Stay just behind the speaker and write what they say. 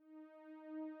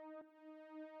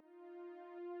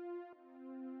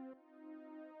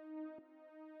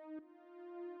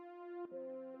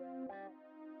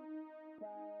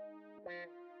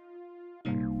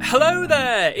Hello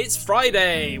there! It's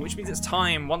Friday, which means it's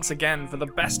time once again for the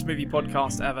best movie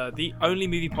podcast ever, the only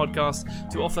movie podcast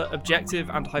to offer objective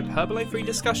and hyperbole-free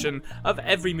discussion of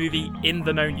every movie in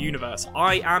the known universe.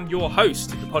 I am your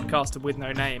host, the podcaster with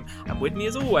no name, and with me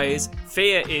as always,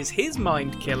 fear is his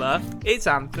mind killer, it's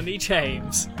Anthony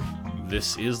James.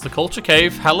 This is the Culture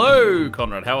Cave. Hello,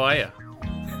 Conrad, how are you?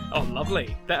 Oh,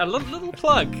 lovely. A little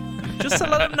plug. Just to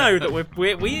let them know that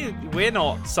we're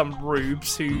not some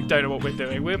rubes who don't know what we're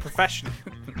doing. We're professional.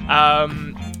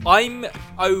 I'm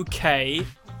okay.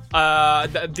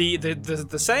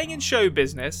 The saying in show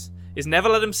business is never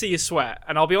let them see you sweat.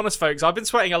 And I'll be honest, folks, I've been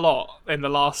sweating a lot in the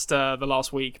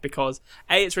last week because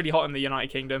A, it's really hot in the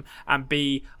United Kingdom, and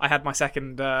B, I had my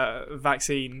second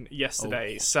vaccine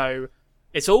yesterday. Oh. So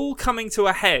it's all coming to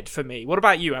a head for me. What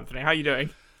about you, Anthony? How are you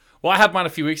doing? Well, I had mine a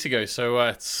few weeks ago, so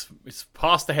it's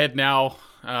past the head now.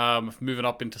 Moving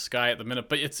up into Sky at the minute,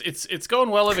 but it's going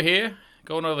well over here.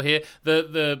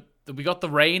 We got the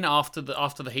rain after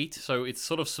the heat, so it's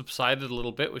sort of subsided a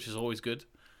little bit, which is always good.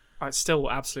 It's still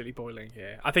absolutely boiling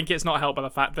here. I think it's not helped by the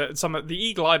fact that some of the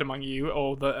eagle-eyed among you,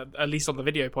 or at least on the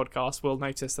video podcast, will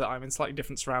notice that I'm in slightly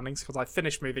different surroundings because I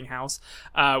finished moving house,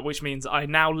 which means I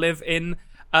now live in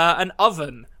an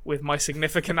oven with my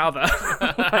significant other.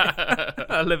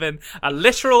 I live in a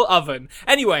literal oven.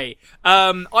 Anyway,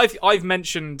 I've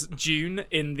mentioned Dune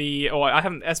in the, or I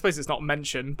haven't. I suppose it's not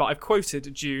mentioned, but I've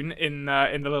quoted Dune in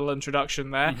the little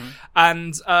introduction there,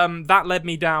 and that led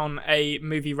me down a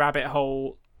movie rabbit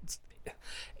hole.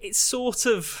 It's sort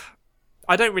of,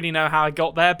 I don't really know how I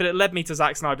got there, but it led me to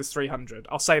Zack Snyder's 300.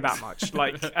 I'll say that much.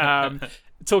 Like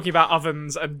talking about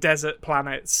ovens and desert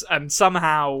planets, and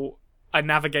somehow I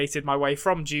navigated my way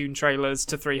from Dune trailers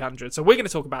to 300. So we're going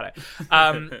to talk about it.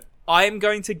 I am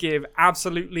going to give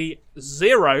absolutely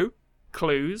zero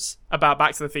clues about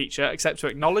Back to the Future, except to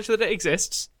acknowledge that it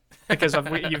exists, because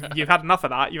you've had enough of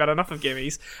that. You've had enough of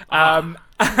gimmies.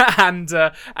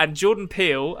 And Jordan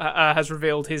Peele has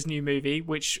revealed his new movie,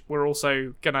 which we're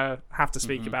also going to have to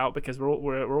speak about, because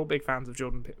we're all big fans of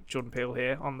Jordan Peele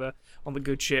here on the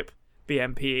good ship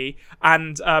BMPE.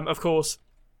 And of course,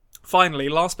 finally,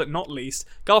 last but not least,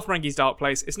 Garth Marenghi's Dark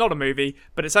Place. It's not a movie,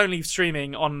 but it's only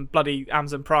streaming on bloody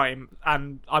Amazon Prime,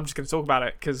 and I'm just going to talk about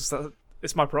it because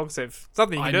it's my prerogative.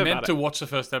 Something you can do about it. I meant to watch the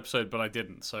first episode, but I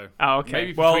didn't. So okay.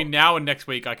 Maybe between now and next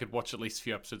week, I could watch at least a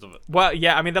few episodes of it. Well,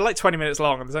 yeah, I mean they're like 20 minutes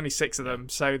long, and there's only 6 of them,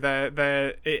 so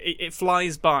it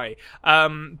flies by.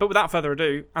 But without further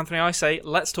ado, Anthony, I say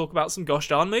let's talk about some gosh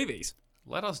darn movies.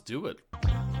 Let us do it.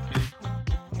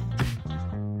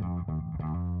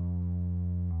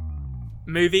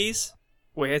 Movies,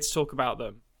 we're here to talk about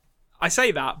them. I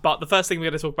say that, but the first thing we're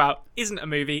going to talk about isn't a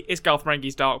movie, it's Garth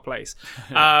Marenghi's Dark Place.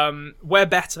 Where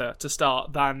better to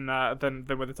start than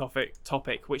with the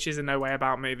topic, which is in no way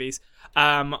about movies.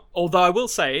 Although I will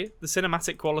say, the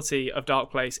cinematic quality of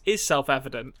Dark Place is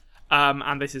self-evident,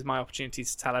 and this is my opportunity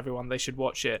to tell everyone they should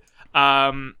watch it.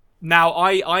 Now,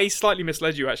 I slightly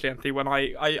misled you, actually, Anthony, when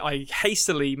I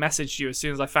hastily messaged you as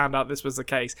soon as I found out this was the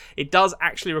case. It does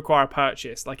actually require a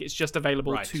purchase. Like, it's just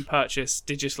available to purchase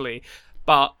digitally.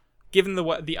 But given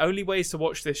the only ways to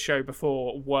watch this show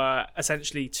before were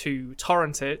essentially to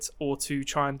torrent it or to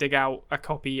try and dig out a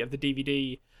copy of the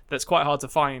DVD that's quite hard to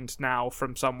find now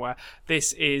from somewhere,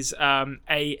 this is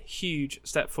a huge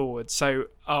step forward. So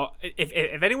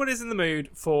if anyone is in the mood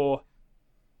for,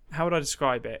 how would I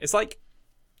describe it? It's like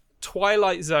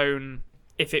Twilight Zone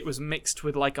if it was mixed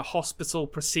with like a hospital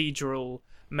procedural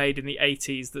made in the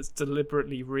 80s that's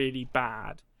deliberately really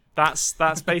bad. That's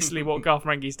basically what Garth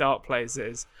Marenghi's Dark Place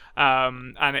is.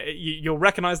 And you'll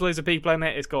recognise loads of people in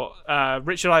it. It's got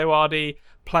Richard Ayoade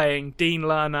playing Dean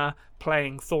Lerner,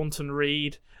 playing Thornton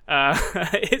Reed.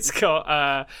 It's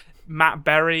got Matt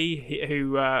Berry,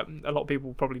 who a lot of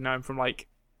people probably know him from like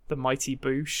The Mighty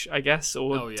Boosh, I guess,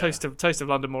 or Toast of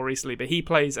London more recently. But he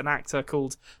plays an actor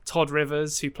called Todd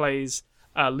Rivers, who plays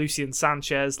Lucian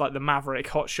Sanchez, like the maverick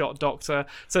hotshot doctor.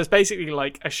 So it's basically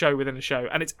like a show within a show,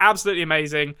 and it's absolutely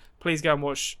amazing. Please go and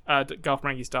watch Garth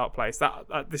Marenghi's Dark Place.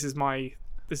 This is my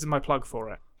plug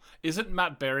for it. Isn't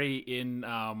Matt Berry in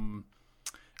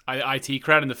IT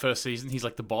Crowd in the first season? He's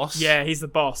like the boss. Yeah, he's the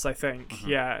boss, I think.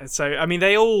 Yeah. So I mean,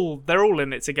 they're all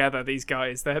in it together. These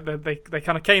guys, they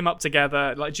kind of came up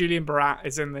together. Like Julian Barat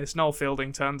is in this. Noel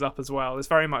Fielding turns up as well. It's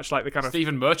very much like the kind of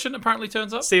Stephen Merchant apparently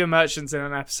turns up. Stephen Merchant's in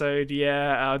an episode.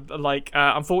 Yeah.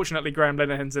 Unfortunately, Graham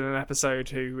Linehan's in an episode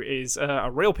who is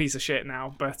a real piece of shit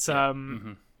now. But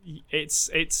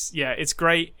it's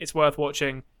great. It's worth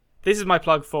watching. This is my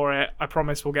plug for it. I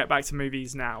promise we'll get back to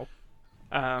movies now.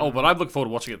 But I'm looking forward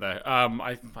to watching it there.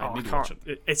 I need to watch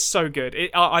it. It's so good.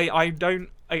 I don't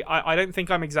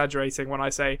think I'm exaggerating when I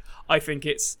say I think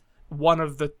it's one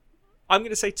of the, I'm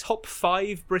going to say, top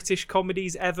 5 British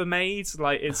comedies ever made.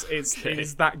 Like it's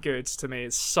that good to me.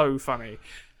 It's so funny.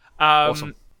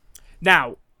 Awesome.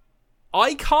 Now,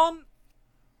 I can't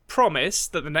promise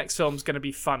that the next film's going to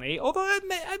be funny. Although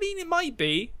I mean, it might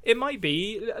be. It might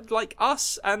be like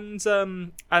Us and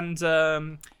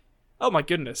oh my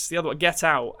goodness, the other one, Get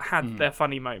Out, had their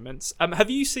funny moments. Have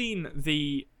you seen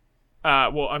the?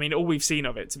 Well, I mean, all we've seen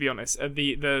of it, to be honest,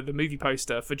 the movie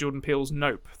poster for Jordan Peele's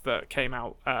Nope that came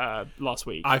out last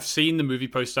week. I've seen the movie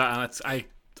poster, and it's I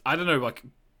don't know, like,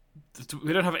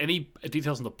 we don't have any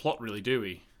details on the plot, really, do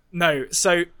we? No.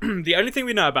 So the only thing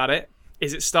we know about it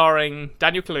is it's starring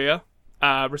Daniel Kaluuya,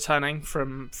 returning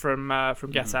from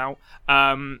Get Out.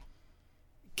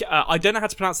 I don't know how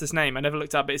to pronounce this name. I never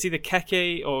looked up, but it's either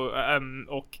Keke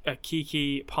or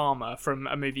Kiki Palmer from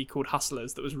a movie called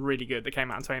Hustlers that was really good that came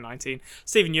out in 2019.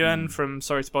 Stephen Yeun from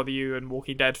Sorry to Bother You and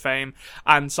Walking Dead fame,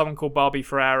 and someone called Barbie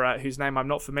Ferreira, whose name I'm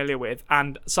not familiar with,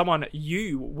 and someone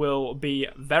you will be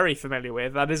very familiar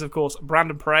with. That is, of course,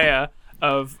 Brandon Pereira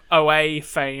of OA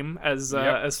fame as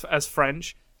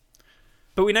French.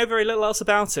 But we know very little else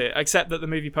about it, except that the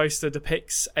movie poster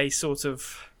depicts a sort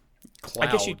of cloud.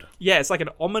 I guess it's like an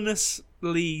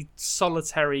ominously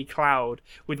solitary cloud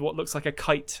with what looks like a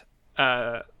kite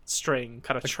string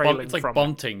kind of trailing it's like from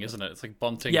bunting, isn't it? It's like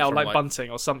bunting. Yeah, or like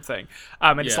bunting or something.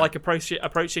 And it's like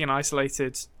approaching an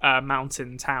isolated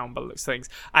mountain town, but looks things.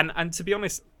 And to be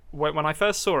honest, when I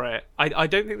first saw it, I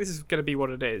don't think this is going to be what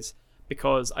it is,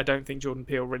 because I don't think Jordan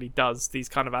Peele really does these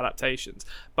kind of adaptations.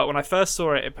 But when I first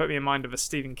saw it, it put me in mind of a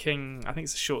Stephen King, I think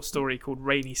it's a short story called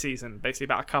Rainy Season, basically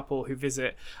about a couple who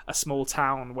visit a small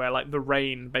town where like the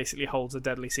rain basically holds a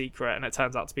deadly secret, and it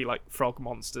turns out to be like frog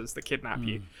monsters that kidnap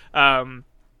you. And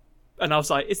I was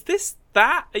like, is this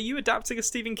that? Are you adapting a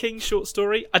Stephen King short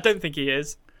story? I don't think he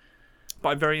is, but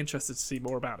I'm very interested to see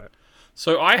more about it.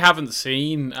 So I haven't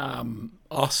seen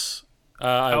Us.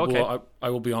 I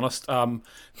will be honest.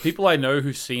 People I know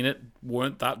who've seen it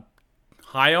weren't that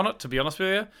high on it, to be honest with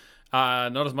you.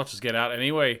 Not as much as Get Out,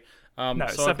 anyway. No,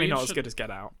 it's definitely not as good as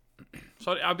Get Out.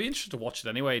 So I'd be interested to watch it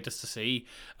anyway, just to see.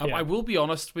 Yeah. I will be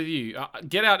honest with you.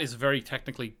 Get Out is a very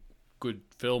technically good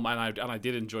film, and I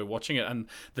did enjoy watching it, and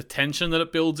the tension that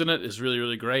it builds in it is really,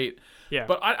 really great. Yeah.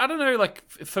 But I don't know, like,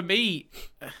 for me,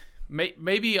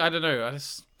 maybe, I don't know,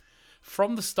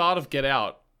 from the start of Get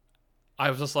Out, I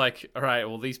was just like, all right,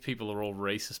 well, these people are all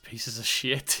racist pieces of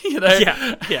shit, you know?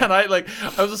 Yeah. And I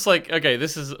was just like, okay,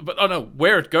 this is, but oh no,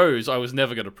 where it goes, I was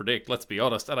never going to predict, let's be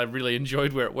honest. And I really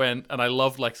enjoyed where it went. And I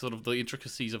loved like sort of the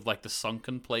intricacies of like the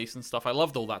sunken place and stuff. I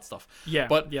loved all that stuff. Yeah.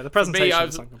 But yeah, the presentation of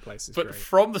the sunken place is great.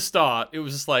 From the start, it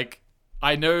was just like,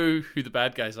 I know who the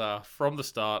bad guys are from the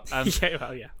start. And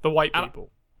the white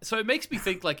people. So it makes me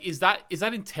think, like, is that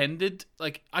intended?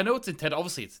 Like, I know it's intended.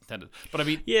 Obviously, it's intended. But I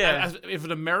mean, if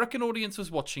an American audience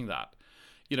was watching that,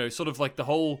 you know, sort of like the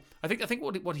whole. I think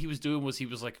what he was doing was he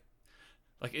was like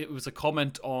it was a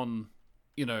comment on,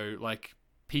 you know, like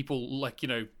people, like, you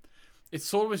know, it's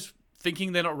sort of was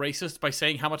thinking they're not racist by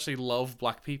saying how much they love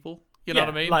black people. You know what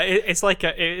I mean? Like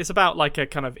it's about like a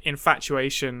kind of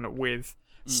infatuation with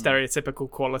stereotypical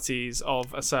qualities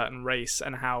of a certain race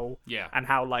and how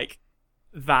like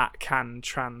that can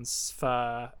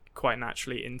transfer quite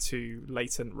naturally into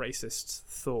latent racist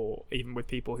thought, even with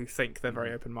people who think they're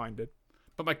very open-minded.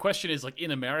 But my question is, like,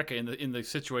 in America, in the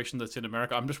situation that's in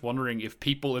America, I'm just wondering if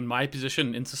people in my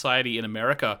position in society in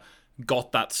America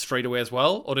got that straight away as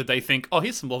well, or did they think, oh,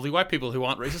 here's some lovely white people who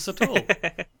aren't racist at all?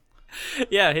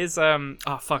 Yeah, his I can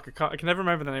never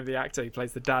remember the name of the actor who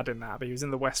plays the dad in that, but he was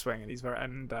in The West Wing, and he's very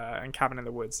and Cabin in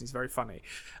the Woods. He's very funny.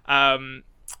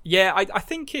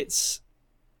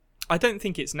 I don't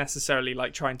think it's necessarily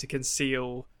like trying to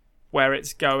conceal where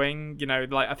it's going. You know,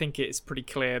 like I think it's pretty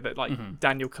clear that like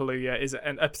Daniel Kaluuya is,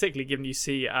 and particularly given you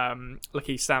see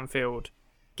Lakeith Stanfield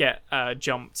get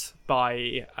jumped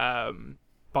by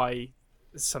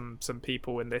some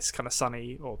people in this kind of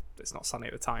sunny, or it's not sunny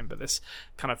at the time, but this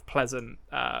kind of pleasant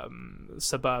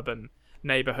suburban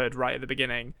neighborhood right at the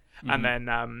beginning, and then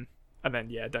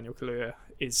Daniel Kaluuya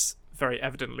is very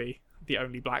evidently the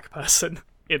only black person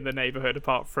in the neighborhood,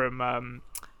 apart from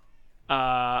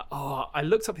I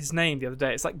looked up his name the other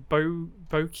day. It's like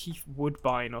Keith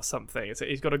Woodbine or something.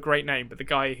 He's got a great name, but the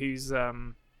guy who's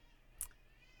no,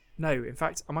 in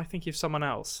fact, am I thinking of someone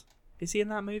else? Is he in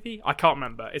that movie? I can't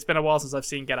remember. It's been a while since I've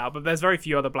seen Get Out, but there's very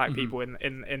few other black people in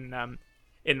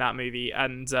that movie,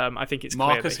 and I think it's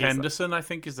Marcus clear that Henderson, I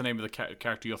think, is the name of the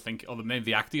character you're thinking, or the name of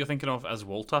the actor you're thinking of as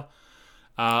Walter.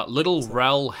 Little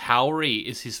Rel Howery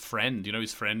is his friend. You know,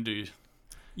 his friend who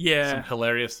some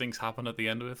hilarious things happen at the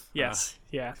end with. Yes,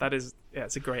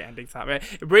 it's a great ending for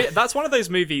that. That's one of those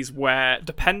movies where,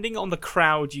 depending on the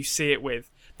crowd you see it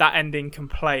with, that ending can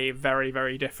play very,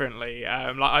 very differently.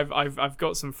 Like I've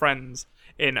got some friends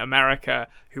in America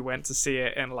who went to see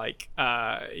it in like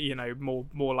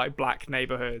more like black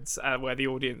neighborhoods where the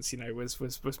audience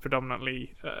was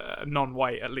predominantly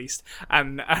non-white at least,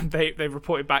 and they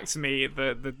reported back to me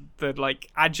the like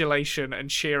adulation and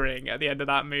cheering at the end of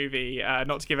that movie,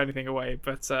 not to give anything away,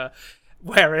 but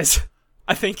whereas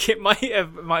I think it might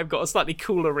have got a slightly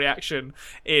cooler reaction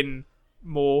in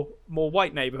more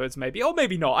white neighborhoods, maybe, or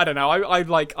maybe not. I don't know. I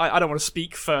don't want to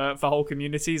speak for whole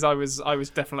communities. I was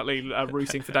definitely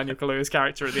rooting for Daniel Kaluuya's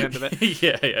character at the end of it.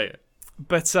 yeah.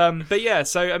 But yeah.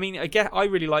 So I mean, I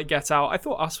really like Get Out. I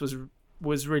thought Us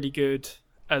was really good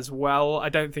as well. I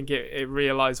don't think it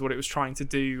realized what it was trying to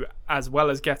do as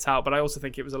well as Get Out, but I also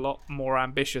think it was a lot more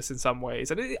ambitious in some ways,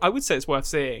 and I would say it's worth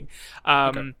seeing.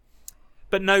 Okay.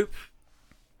 But Nope,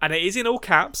 and it is in all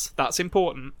caps. That's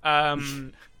important.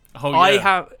 Oh,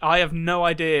 yeah. I have no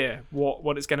idea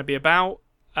what it's going to be about.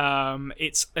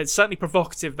 It's certainly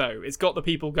provocative though. It's got the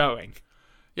people going.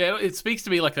 Yeah, it speaks to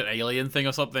me like an alien thing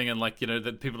or something, and like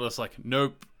that people are just like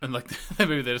nope, and like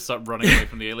maybe they just start running away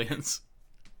from the aliens.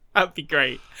 That'd be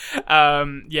great.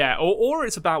 Yeah, or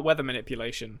it's about weather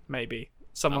manipulation. Maybe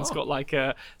someone's got like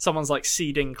someone's like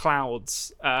seeding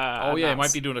clouds. It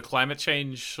might be doing a climate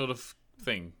change sort of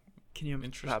thing. Can you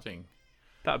interesting?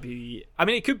 That'd be. I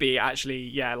mean, it could be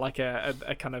actually, like a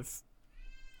kind of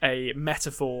a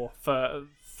metaphor for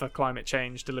climate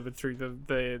change delivered through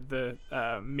the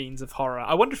means of horror.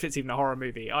 I wonder if it's even a horror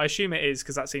movie. I assume it is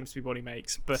because that seems to be what he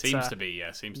makes. But seems to be.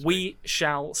 We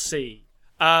shall see.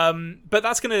 But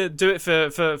that's going to do it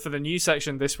for the news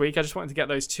section this week. I just wanted to get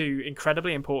those two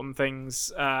incredibly important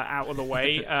things out of the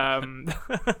way.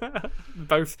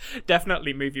 Both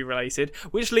definitely movie related,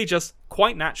 which leads us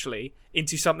quite naturally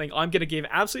into something I'm going to give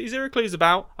absolutely zero clues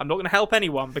about. I'm not going to help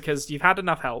anyone because you've had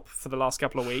enough help for the last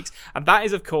couple of weeks. And that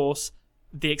is, of course,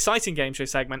 the exciting game show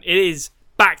segment. It is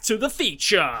Back to the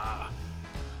Feature.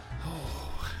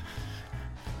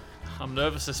 I'm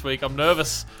nervous this week. I'm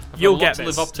nervous. You'll get this.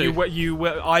 Live up to.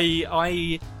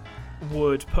 I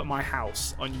would put my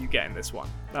house on you getting this one.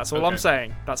 That's all I'm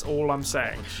saying. That's all I'm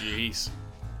saying. Oh, jeez.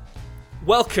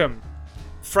 Welcome,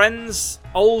 friends,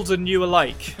 old and new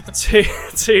alike, to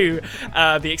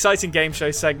the exciting game show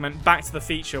segment, Back to the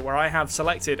Feature, where I have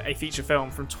selected a feature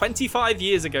film from 25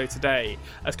 years ago today,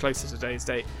 as close to today's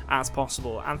date as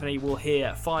possible. Anthony will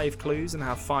hear 5 clues and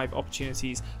have 5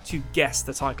 opportunities to guess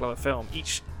the title of a film.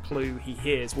 Each clue he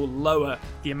hears will lower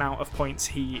the amount of points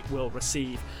he will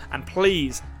receive. And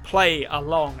please play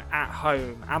along at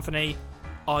home. Anthony,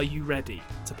 are you ready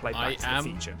to play Back to the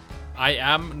Feature? I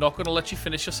am not going to let you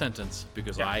finish your sentence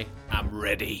because I am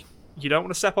ready. You don't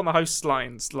want to step on the host's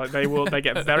lines. Like they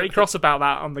get very cross about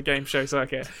that on the game show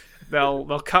circuit.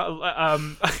 They'll cut.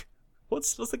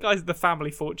 What's the guy? The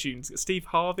Family Fortunes. Steve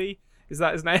Harvey, is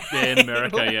that his name? Yeah, in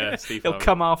America, yeah. Steve He'll Harvey.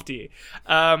 come after you.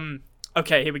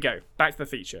 Okay, here we go. Back to the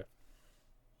feature.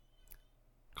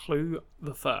 Clue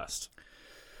the first.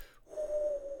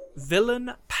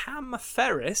 Villain Pam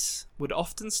Ferris would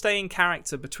often stay in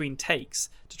character between takes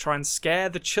to try and scare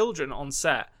the children on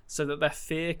set so that their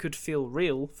fear could feel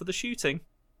real for the shooting.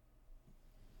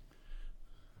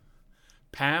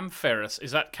 Pam Ferris.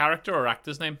 Is that character or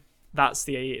actor's name? That's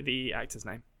the actor's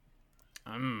name.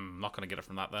 I'm not going to get it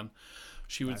from that then.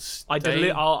 She would stay...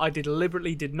 I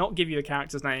deliberately did not give you the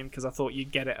character's name because I thought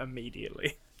you'd get it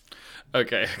immediately.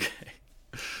 Okay.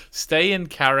 Stay in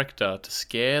character to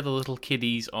scare the little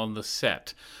kiddies on the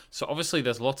set. So obviously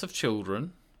there's lots of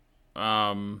children.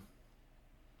 Okay,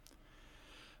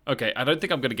 I don't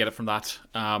think I'm going to get it from that.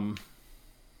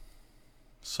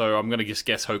 So I'm going to just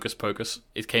guess Hocus Pocus.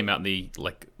 It came out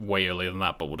way earlier than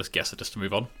that, but we'll just guess it just to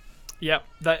move on. Yep,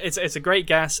 it's a great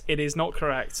guess. It is not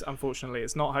correct, unfortunately.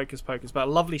 It's not Hocus Pocus, but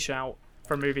a lovely shout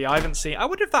for a movie I haven't seen. I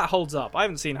wonder if that holds up. I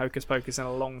haven't seen Hocus Pocus in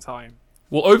a long time.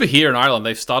 Well, over here in Ireland,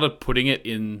 they've started putting it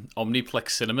in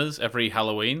Omniplex cinemas every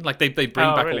Halloween. Like they bring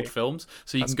back old films,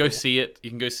 so you can go see it.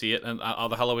 You can go see it, and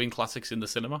other Halloween classics in the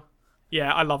cinema.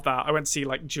 Yeah, I love that. I went to see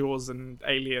Jaws and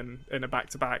Alien in a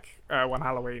back-to-back one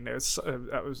Halloween.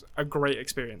 That was a great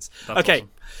experience. That's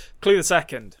awesome. Clue the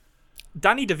second.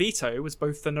 Danny DeVito was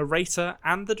both the narrator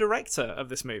and the director of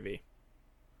this movie.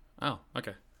 Oh,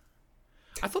 okay.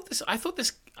 I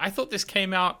thought this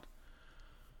came out.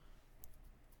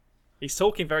 He's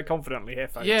talking very confidently here,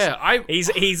 folks. Yeah, this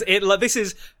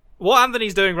is what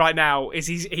Anthony's doing right now is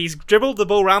he's dribbled the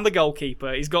ball around the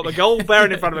goalkeeper. He's got the goal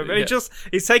bearing in front of him, and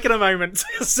he's taken a moment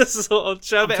to sort of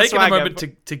show a bit of swagger. I'm taking a moment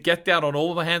to get down on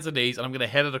all my hands and knees, and I'm going to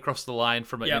head it across the line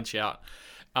from an inch out.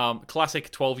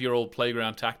 Classic 12-year-old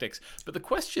playground tactics. But the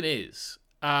question is,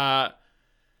 I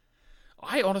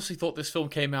honestly thought this film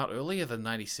came out earlier than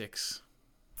 96.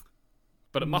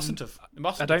 But it mustn't have. It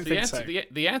mustn't. I don't think so.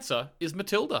 The answer is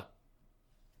Matilda.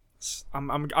 I'm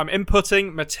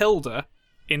inputting Matilda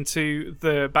into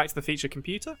the Back to the Future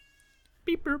computer.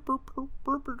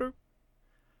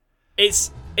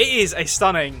 It is a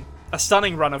stunning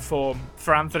run of form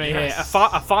for Anthony here. A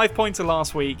 5-pointer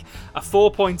last week, a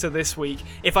 4-pointer this week.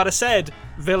 If I'd have said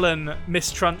villain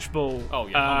Miss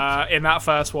Trunchbull in that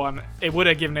first one, it would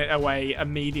have given it away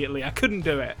immediately. I couldn't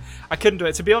do it.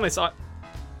 To be honest,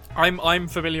 I'm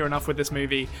familiar enough with this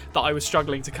movie that I was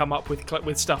struggling to come up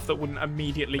with stuff that wouldn't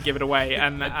immediately give it away.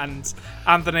 And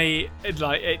Anthony,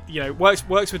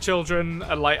 works with children.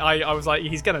 And I was like,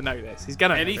 he's gonna know this. He's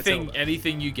gonna know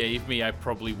anything you gave me, I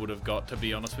probably would have got. To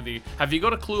be honest with you, have you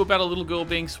got a clue about a little girl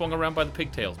being swung around by the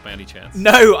pigtails by any chance?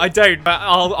 No, I don't. But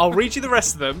I'll read you the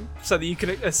rest of them so that you can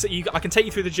I can take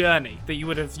you through the journey that you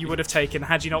would have taken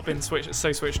had you not been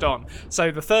switched on. So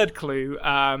the third clue,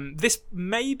 this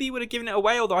maybe would have given it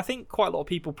away, although I think quite a lot of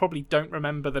people probably don't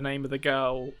remember the name of the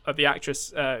girl, the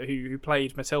actress who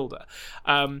played Matilda.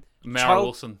 Mara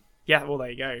Wilson. Yeah, well, there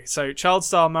you go. So, child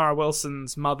star Mara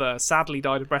Wilson's mother sadly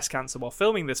died of breast cancer while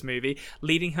filming this movie,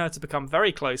 leading her to become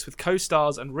very close with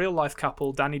co-stars and real-life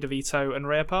couple Danny DeVito and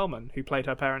Rhea Perlman, who played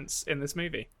her parents in this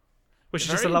movie. Which is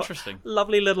just a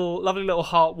lovely little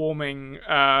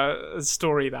heartwarming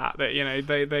story that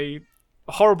they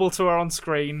horrible to her on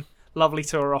screen, lovely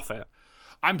to her off it.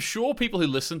 I'm sure people who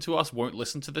listen to us won't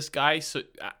listen to this guy,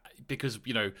 because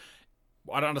I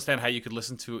don't understand how you could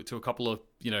listen to a couple of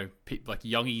like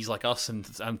youngies like us and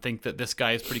think that this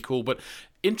guy is pretty cool. But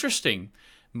interesting,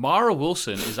 Mara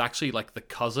Wilson is actually like the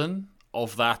cousin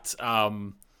of that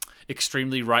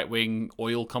extremely right-wing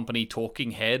oil company talking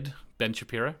head Ben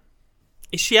Shapiro.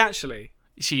 Is she actually?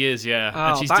 She is, yeah.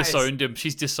 And she's disowned him.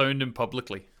 She's disowned him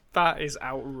publicly. That is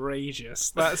outrageous.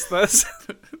 That's.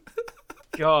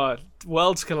 God,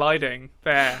 worlds colliding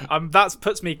there. That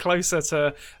puts me closer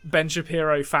to Ben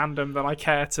Shapiro fandom than I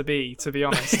care to be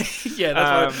honest. Yeah,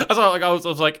 that's why I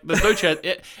was like, there's no chance.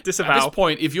 Disavow. At this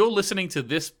point, if you're listening to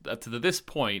this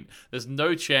point, there's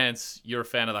no chance you're a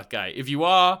fan of that guy. If you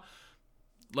are,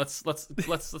 let's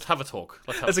have a talk.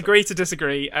 Let's agree to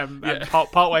disagree and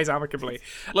part ways amicably.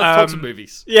 Let's talk some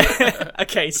movies. Yeah.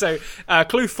 Okay, so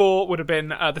clue 4 would have been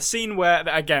the scene where,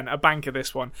 again, a banker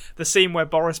this one, the scene where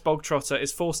Boris Bogtrotter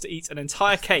is forced to eat an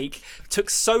entire cake, took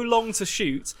so long to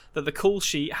shoot that the call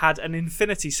sheet had an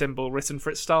infinity symbol written for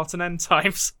its start and end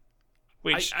times.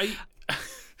 Which I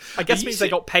guess means they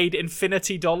got paid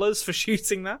infinity dollars for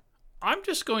shooting that. I'm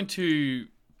just going to...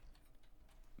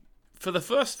 For the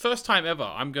first time ever,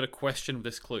 I'm going to question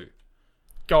this clue.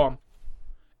 Go on.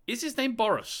 Is his name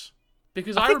Boris?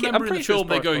 Because I remember in the film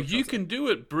they go, "You can do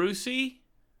it, Brucey."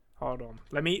 Hold on.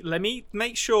 Let me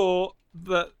make sure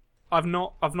that I've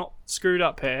not screwed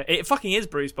up here. It fucking is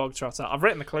Bruce Bogtrotter. I've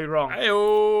written the clue wrong.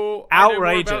 Hey-oh.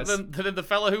 Outrageous. Than the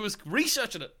fella who was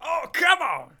researching it. Oh, come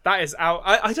on. That is out.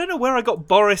 I don't know where I got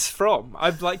Boris from.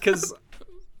 I've because.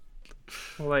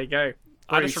 Well, there you go.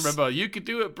 Bruce. I just remember, you could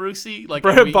do it, Brucey. Like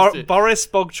Boris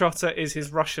Bogtrotter is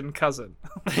his Russian cousin.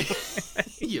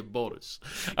 Yeah, Boris.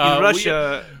 In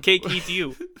Russia, cake eat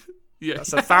you. Yeah.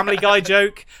 That's a Family Guy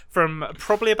joke from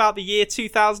probably about the year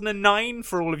 2009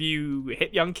 for all of you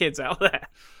hip young kids out there.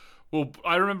 Well,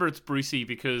 I remember it's Brucey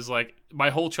because like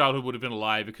my whole childhood would have been a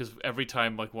lie because every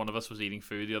time like one of us was eating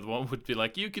food, the other one would be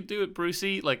like, "You could do it,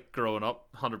 Brucey." Like growing up,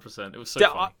 100%. It was so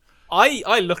funny.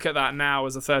 I look at that now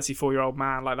as a 34-year-old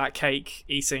man, like that cake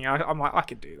eating. I'm like, I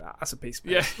could do that. That's a piece of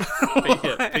piece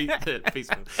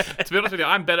of. To be honest with you,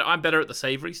 I'm better at the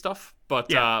savoury stuff,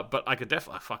 but I could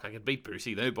definitely I could beat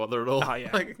Brucey. No bother at all. Oh,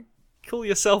 yeah. Call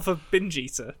yourself a binge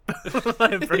eater. You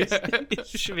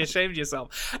should be ashamed of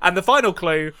yourself. And the final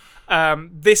clue,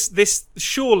 this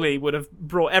surely would have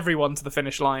brought everyone to the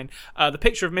finish line. The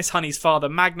picture of Miss Honey's father,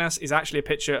 Magnus, is actually a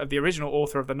picture of the original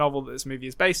author of the novel that this movie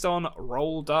is based on,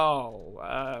 Roald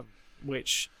Dahl,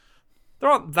 which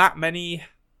there aren't that many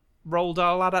Roald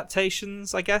Dahl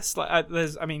adaptations, I guess. Like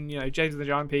there's, James and the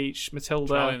Giant Peach,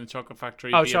 Matilda, Charlie and the Chocolate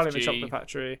Factory, BFG. Charlie and the Chocolate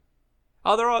Factory.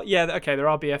 Oh, there are. Yeah, okay, there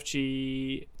are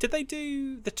BFG. Did they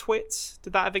do The Twits?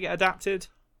 Did that ever get adapted?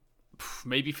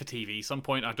 Maybe for TV some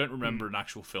point. I don't remember an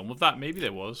actual film of that. Maybe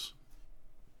there was.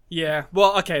 Yeah,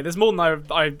 well, okay, there's more than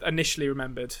I initially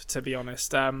remembered, to be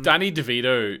honest. Danny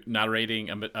DeVito narrating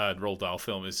a Roald Dahl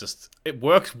film is just, it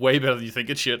works way better than you think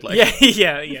it should. Like,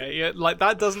 yeah. Like,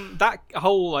 that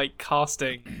whole, like,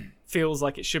 casting feels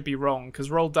like it should be wrong, because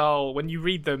Roald Dahl, when you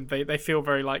read them, they feel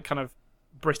very, like, kind of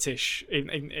British,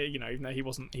 in you know, even though he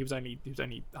was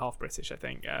only half British, I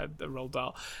think, Roald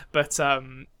Dahl. But,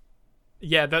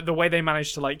 yeah, the way they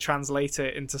managed to, like, translate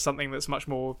it into something that's much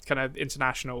more kind of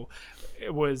international,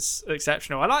 it was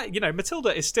exceptional. And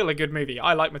Matilda is still a good movie.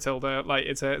 I like Matilda. Like,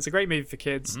 it's a great movie for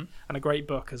kids, and a great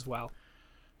book as well.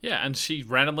 Yeah, and she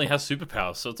randomly has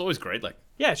superpowers, so it's always great. Like,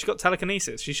 yeah, she got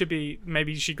telekinesis.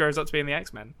 Maybe she grows up to be in the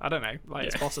X-Men. I don't know. Like,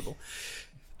 It's possible.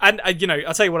 And,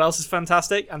 I'll tell you what else is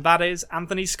fantastic, and that is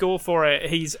Anthony's score for it.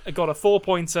 He's got a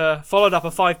 4-pointer, followed up a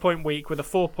 5-point week with a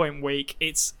 4-point week.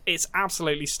 It's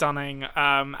absolutely stunning,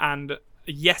 and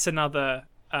yet another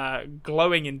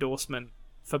glowing endorsement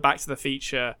for Back to the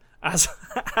Future as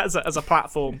a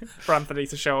platform for Anthony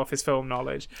to show off his film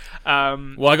knowledge.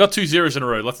 Well, I got 2 zeros in a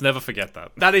row. Let's never forget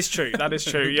that. That is true.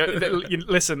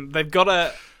 Listen, they've got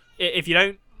to... If you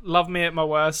don't love me at my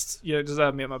worst, you don't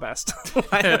deserve me at my best.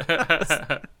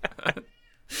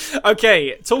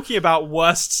 Okay, talking about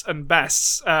worsts and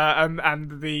bests,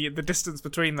 and the distance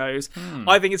between those,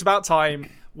 I think it's about time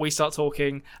we start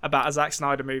talking about a Zack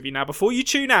Snyder movie. Now, before you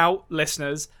tune out,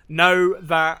 listeners, know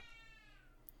that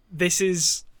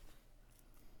it's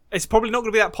probably not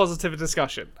going to be that positive a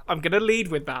discussion. I'm going to lead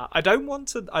with that. I don't want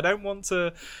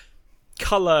to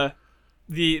colour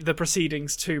the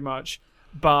proceedings too much,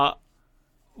 but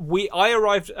I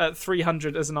arrived at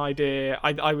 300 as an idea.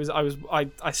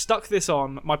 I stuck this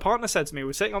on. My partner said to me, we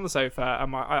were sitting on the sofa,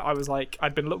 and I was like,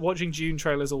 I'd been watching Dune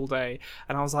trailers all day,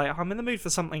 and I was like, I'm in the mood for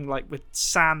something like with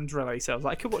sand related. I was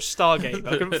like, I could watch Stargate,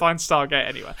 but I couldn't find Stargate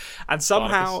anywhere. And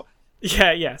somehow,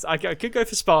 I could go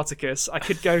for Spartacus. I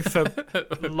could go for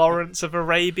Lawrence of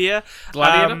Arabia.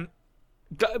 Gladiator.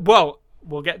 Well,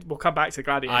 we'll come back to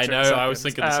Gladiator. I know. I was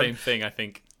thinking the same thing. I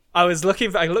think. I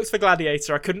looked for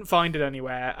Gladiator. I couldn't find it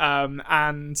anywhere.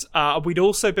 And we'd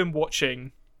also been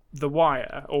watching The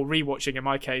Wire, or rewatching in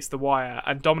my case, The Wire,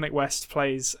 and Dominic West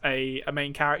plays a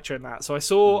main character in that. So I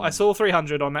saw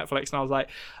 300 on Netflix, and I was like,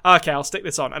 okay, I'll stick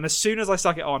this on. And as soon as I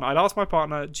stuck it on, I'd asked my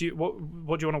partner, what do you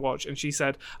want to watch? And she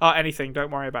said, anything,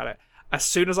 don't worry about it. As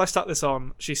soon as I stuck this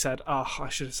on, she said, I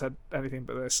should have said anything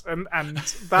but this. And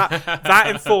that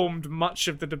informed much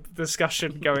of the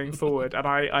discussion going forward. And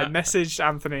I messaged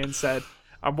Anthony and said,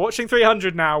 I'm watching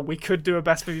 300 now. We could do a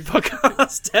Best Movie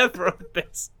podcast ever on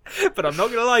this. But I'm not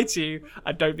going to lie to you.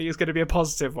 I don't think it's going to be a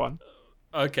positive one.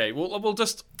 Okay, well, we'll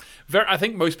just... I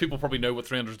think most people probably know what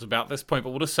 300 is about at this point,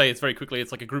 but we'll just say it's very quickly.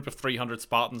 It's like a group of 300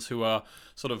 Spartans who are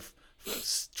sort of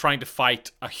trying to fight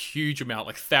a huge amount,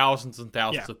 like thousands and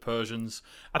thousands of Persians.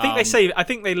 I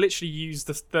think they literally use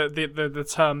the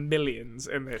term millions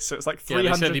in this. So it's like 300.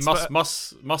 Yeah, they said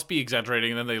they must be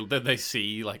exaggerating, and then they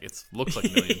see like it looks like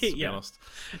millions. To be honest.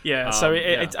 Yeah. So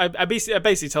it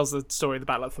basically tells the story of the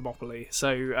Battle of Thermopylae.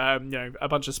 So a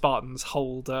bunch of Spartans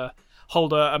hold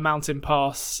a mountain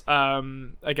pass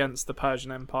against the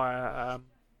Persian Empire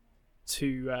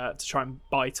to try and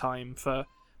buy time for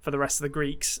the rest of the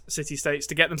Greeks city-states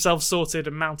to get themselves sorted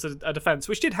and mount a defense,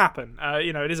 which did happen.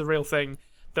 It is a real thing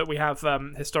that we have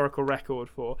historical record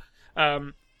for.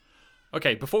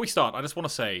 Okay, before we start, I just want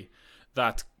to say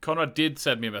that Conrad did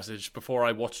send me a message before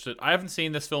I watched it. I haven't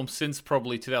seen this film since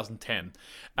probably 2010.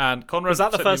 And Conrad, was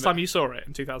that the first time you saw it,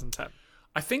 in 2010?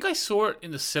 I think I saw it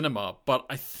in the cinema, but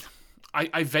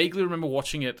I vaguely remember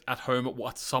watching it at home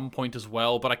at some point as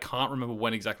well, but I can't remember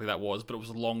when exactly that was, but it was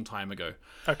a long time ago.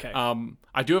 Okay.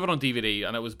 I do have it on DVD,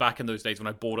 and it was back in those days when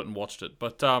I bought it and watched it.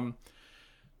 But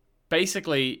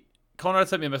basically, Conrad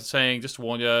sent me a message saying, just to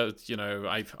warn you,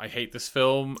 I hate this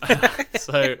film.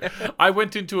 So I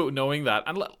went into it knowing that.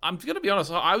 And I'm going to be honest,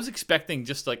 I was expecting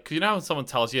just like, because when someone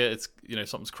tells you it's,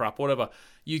 something's crap or whatever,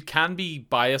 you can be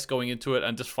biased going into it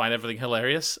and just find everything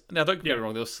hilarious. Now, don't get me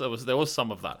wrong, there was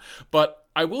some of that. But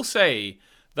I will say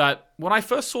that when I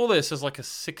first saw this as like a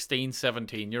 16,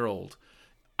 17-year-old,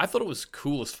 I thought it was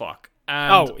cool as fuck.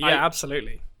 And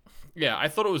absolutely. Yeah, I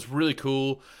thought it was really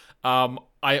cool.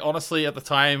 I honestly, at the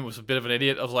time, was a bit of an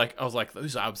idiot. I was like,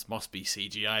 those abs must be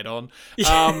CGI'd on.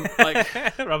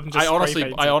 I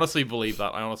honestly believe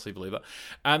that.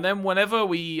 And then whenever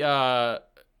we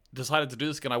decided to do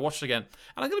this again, I watched it again,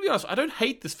 and I'm gonna be honest, I don't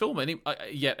hate this film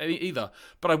either.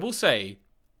 But I will say,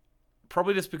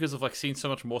 probably just because of like seeing so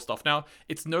much more stuff now,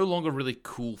 it's no longer really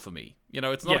cool for me.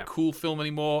 It's not a cool film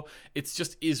anymore. It's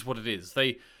just is what it is.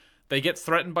 They get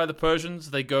threatened by the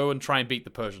Persians. They go and try and beat the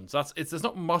Persians. There's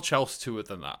not much else to it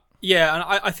than that. Yeah, and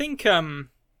I think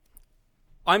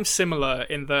I'm similar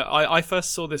in that I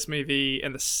first saw this movie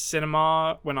in the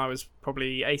cinema when I was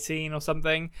probably 18 or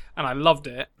something, and I loved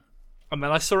it. And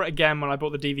then I saw it again when I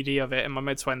bought the DVD of it in my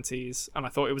mid-20s, and I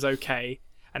thought it was okay.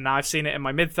 And now I've seen it in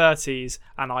my mid-30s,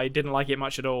 and I didn't like it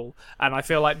much at all. And I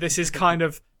feel like this is kind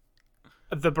of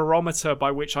the barometer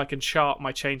by which I can chart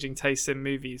my changing tastes in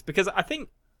movies. Because I think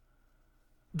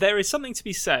there is something to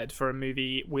be said for a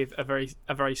movie with a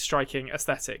very striking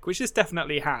aesthetic, which this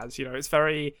definitely has. You know, it's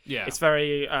very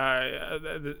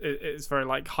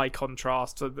like high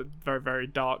contrast, so the very, very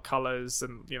dark colors,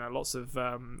 and you know, lots of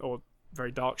or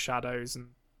very dark shadows, and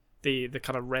the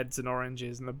kind of reds and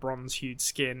oranges and the bronze hued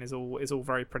skin is all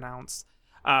very pronounced.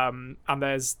 And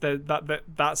there's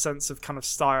that sense of kind of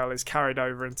style is carried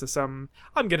over into some,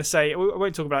 I'm going to say, I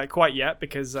won't talk about it quite yet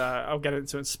because I'll get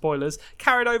into it in spoilers,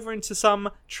 carried over into some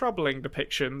troubling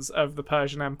depictions of the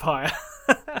Persian Empire,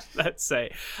 let's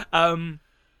say. But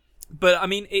I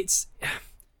mean,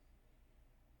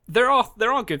 there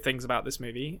are good things about this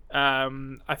movie.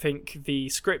 I think the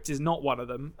script is not one of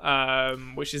them,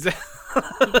 which is the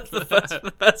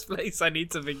first place I need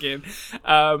to begin.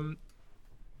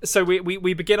 So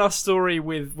we begin our story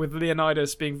with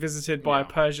Leonidas being visited by a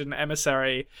Persian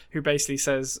emissary who basically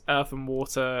says earth and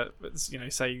water,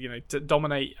 to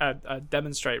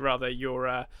demonstrate rather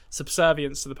your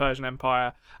subservience to the Persian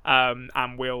Empire,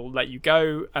 and we'll let you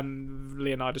go. And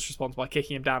Leonidas responds by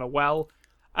kicking him down a well.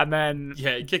 And then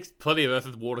he kicks plenty of earth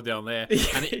and water down there,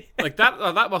 and like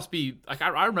that must be like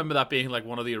I remember that being like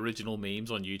one of the original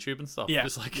memes on YouTube and stuff. Yeah,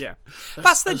 just like,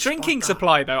 that's the drinking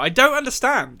supply though. I don't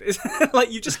understand. It's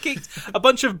like you just kicked a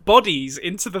bunch of bodies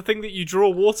into the thing that you draw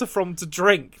water from to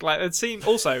drink. Like it seems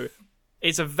also.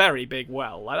 It's a very big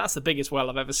well. Like that's the biggest well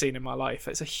I've ever seen in my life.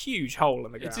 It's a huge hole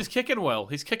in the ground. It's his kicking well.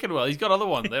 He's kicking well. He's got other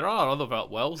ones. There are other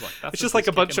wells like that. It's just like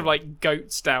a bunch of like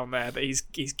goats down there that he's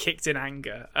kicked in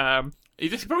anger. He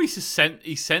probably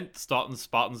sent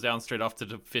Spartans down straight off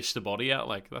to fish the body out.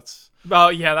 Like that's.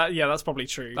 Well, that's probably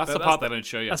true. That's the part they don't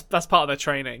show you. That's part of their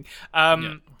training.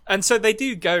 And so they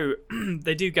do go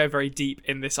very deep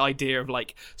in this idea of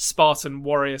like Spartan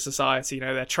warrior society. You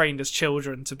know, they're trained as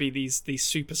children to be these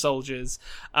super soldiers.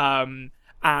 I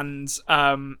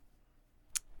don't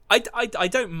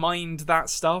mind that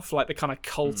stuff, like the kind of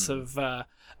cult of the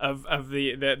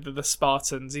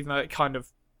Spartans, even though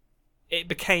it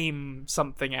became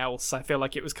something else. I feel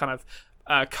like it was kind of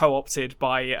co-opted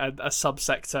by a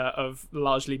subsector of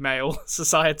largely male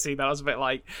society that I was a bit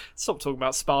like, stop talking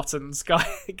about Spartans,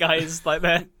 guys. Like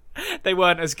they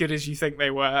weren't as good as you think they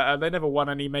were. They never won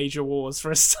any major wars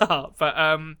for a start. But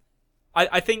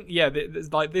I think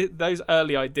those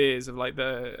early ideas of like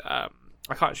the I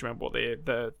can't actually remember what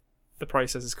the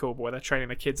process is called, but where they're training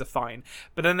the kids are fine.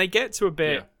 But then they get to a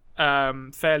bit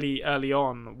fairly early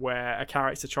on where a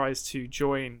character tries to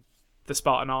join the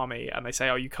Spartan army, and they say,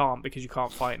 "Oh, you can't because you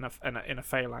can't fight in a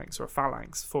phalanx or a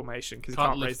phalanx formation because you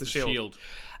can't raise the shield."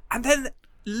 And then,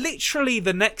 literally,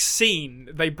 the next scene,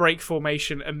 they break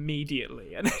formation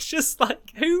immediately, and it's just like,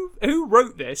 who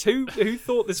wrote this? Who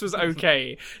thought this was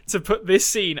okay to put this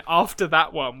scene after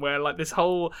that one, where like this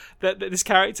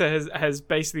character has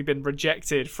basically been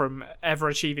rejected from ever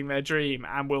achieving their dream,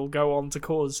 and will go on to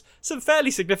cause some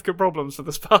fairly significant problems for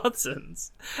the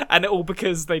Spartans, and all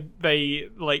because they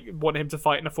like want him to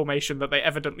fight in a formation that they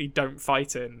evidently don't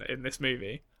fight in this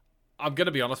movie. I'm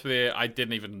gonna be honest with you, I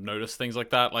didn't even notice things like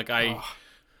that. Like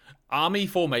army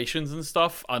formations and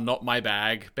stuff are not my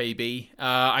bag, baby.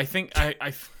 I think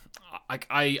I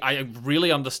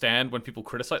really understand when people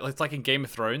criticize. It's like in Game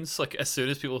of Thrones. Like as soon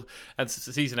as people at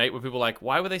season 8, when people were like,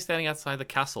 why were they standing outside the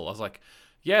castle? I was like,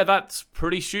 yeah, that's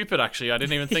pretty stupid. Actually, I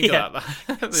didn't even think of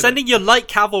that. Sending your light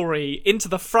cavalry into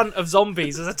the front of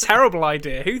zombies is a terrible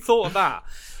idea. Who thought of that?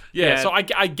 Yeah. So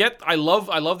I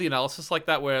love the analysis like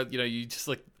that, where you just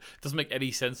like. It doesn't make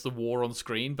any sense, the war on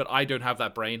screen, but I don't have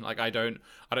that brain. Like I don't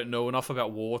know enough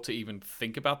about war to even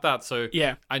think about that. So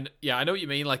I know what you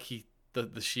mean. Like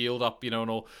the shield up, and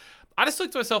all. I just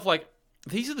looked to myself like,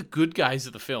 these are the good guys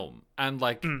of the film, and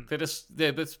like they're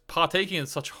just partaking in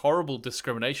such horrible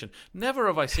discrimination. Never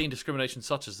have I seen discrimination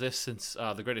such as this since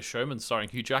The Greatest Showman, starring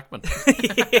Hugh Jackman.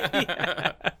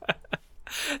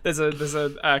 There's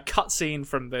a cut scene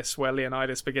from this where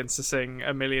Leonidas begins to sing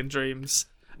 "A Million Dreams."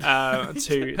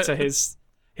 To his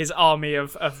army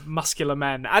of muscular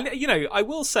men, and I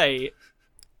will say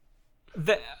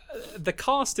that the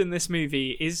cast in this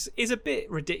movie is a bit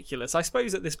ridiculous. I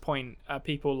suppose at this point,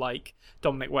 people like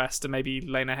Dominic West and maybe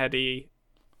Lena Headey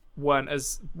weren't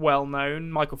as well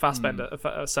known. Michael Fassbender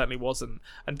certainly wasn't,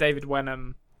 and David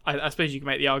Wenham. I suppose you can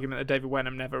make the argument that David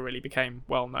Wenham never really became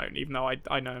well known, even though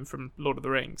I know him from Lord of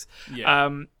the Rings. Yeah.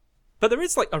 But there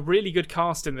is like a really good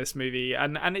cast in this movie,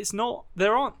 and it's not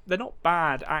they're not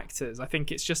bad actors. I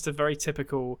think it's just a very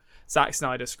typical Zack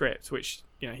Snyder script, which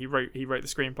he wrote the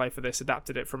screenplay for this,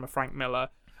 adapted it from a Frank Miller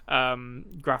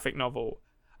graphic novel.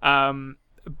 But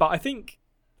I think,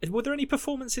 were there any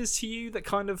performances to you that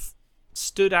kind of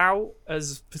stood out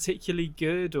as particularly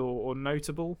good or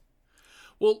notable?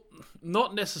 Well,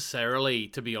 not necessarily,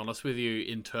 to be honest with you,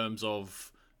 in terms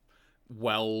of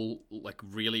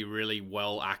really, really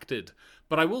well acted.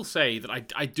 But I will say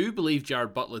that I do believe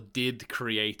Jared Butler did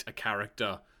create a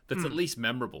character that's at least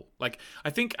memorable. Like,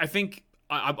 I think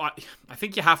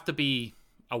you have to be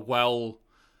a well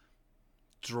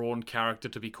drawn character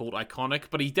to be called iconic,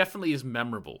 but he definitely is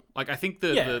memorable. Like, I think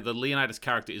the Leonidas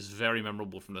character is very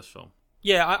memorable from this film.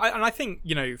 Yeah, I think,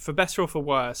 for better or for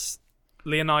worse,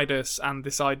 Leonidas and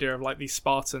this idea of like these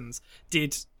Spartans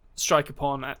did strike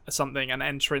upon something and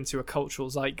enter into a cultural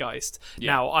zeitgeist.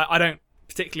 Yeah. Now, I don't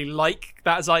particularly like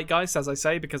that zeitgeist, as I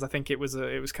say, because I think it was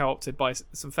co-opted by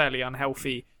some fairly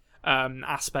unhealthy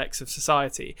aspects of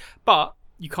society. But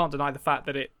you can't deny the fact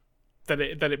that it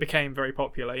became very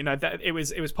popular. That it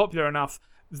was popular enough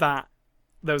that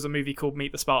there was a movie called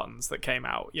Meet the Spartans that came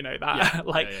out. You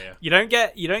don't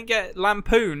get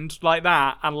lampooned like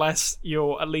that unless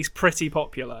you're at least pretty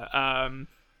popular.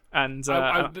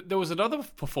 There was another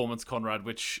performance, Conrad,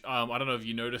 which I don't know if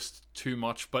you noticed too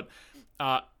much, but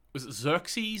was it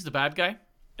Xerxes, the bad guy?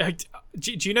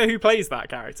 Do you know who plays that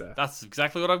character? That's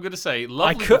exactly what I'm going to say.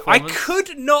 Lovely I performance.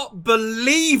 could not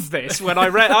believe this when I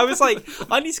read. I was like,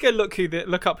 I need to go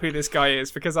look up who this guy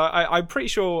is, because I'm pretty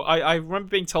sure I remember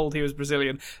being told he was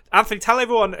Brazilian. Anthony, tell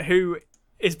everyone who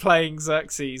is playing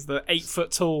Xerxes, the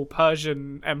 8-foot-tall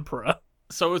Persian emperor.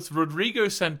 So it's Rodrigo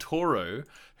Santoro,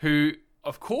 who,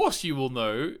 of course, you will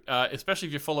know, especially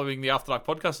if you're following the After Dark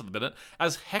podcast at the minute,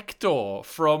 as Hector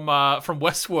from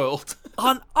Westworld.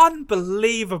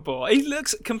 Unbelievable! He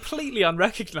looks completely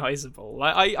unrecognizable.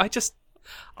 I can't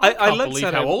believe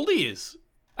how old he is.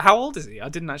 How old is he? I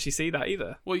didn't actually see that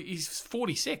either. Well, he's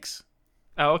 46.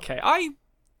 Oh, okay. I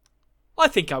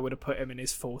think I would have put him in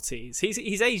his 40s.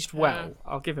 He's aged well.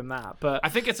 I'll give him that. But I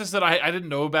think it's just that I didn't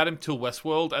know about him till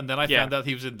Westworld, and then I found out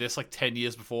he was in this like 10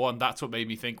 years before, and that's what made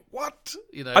me think, what?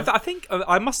 I think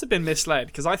I must have been misled,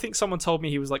 because I think someone told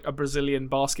me he was like a Brazilian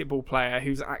basketball player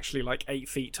who's actually like 8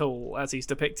 feet tall, as he's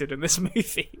depicted in this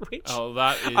movie. Which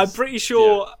that is, I'm pretty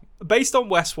sure, based on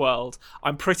Westworld,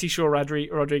 I'm pretty sure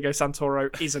Rodrigo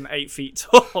Santoro isn't 8 feet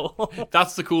tall.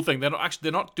 That's the cool thing.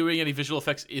 They're not doing any visual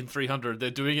effects in 300.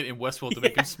 They're doing it in Westworld to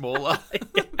make him smaller.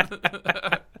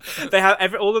 They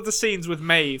have all of the scenes with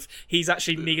Maeve. He's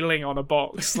actually kneeling on a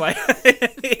box, like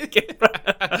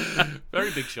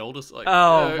very big shoulders. Like,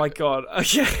 my god!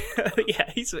 Yeah,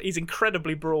 he's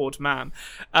incredibly broad, man.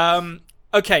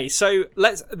 Okay, so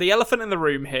the elephant in the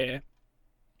room here.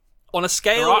 On a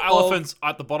scale, there are elephants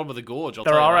at the bottom of the gorge.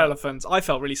 There are elephants. I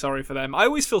felt really sorry for them. I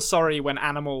always feel sorry when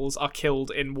animals are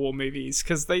killed in war movies,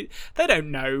 because they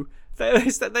don't know. They're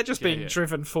just being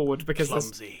driven forward because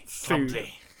clumsy, there's food.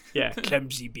 Clumsy. Yeah,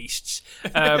 clumsy beasts.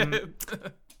 On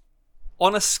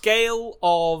a scale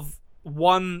of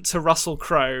 1 to Russell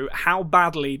Crowe, how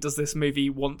badly does this movie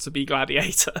want to be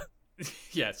Gladiator?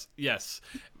 Yes.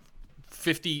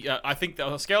 50. I think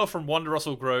on a scale from 1 to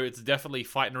Russell Crowe, it's definitely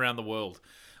fighting around the world.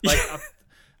 Like,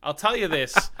 I'll tell you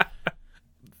this.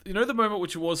 You know the moment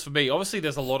which it was for me. Obviously,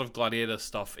 there's a lot of Gladiator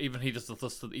stuff. Even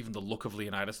even the look of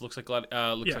Leonidas looks like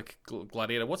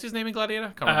Gladiator. What's his name in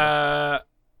Gladiator? Can't remember.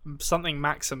 Something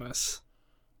Maximus.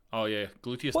 Oh yeah,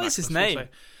 Gluteus. What Maximus, is his name?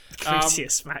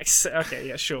 Gluteus Max. Okay,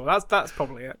 yeah, sure. That's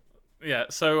probably it. Yeah.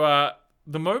 So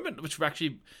the moment which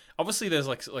actually, obviously, there's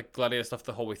like Gladiator stuff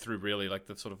the whole way through. Really, like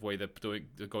the sort of way they're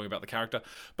going about the character.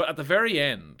 But at the very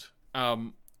end,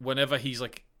 whenever he's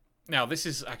like, now this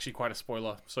is actually quite a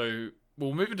spoiler. So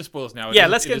we'll move into spoilers now.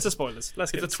 Let's get into spoilers.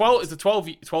 It's a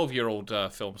 12-year-old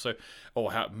film. So,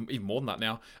 even more than that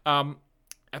now.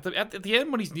 At the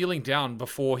end, when he's kneeling down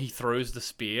before he throws the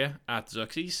spear at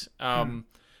Xerxes,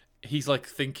 he's like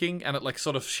thinking, and it like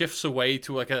sort of shifts away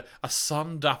to like a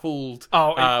sun-dappled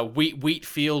wheat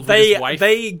field with his wife.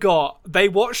 They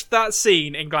watched that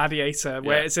scene in Gladiator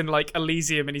where it's in like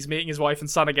Elysium and he's meeting his wife and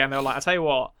son again. They're like, I tell you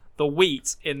what, the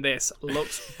wheat in this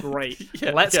looks great.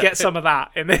 Let's get some of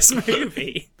that in this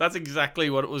movie. That's exactly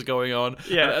what was going on.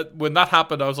 Yeah. And when that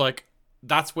happened, I was like,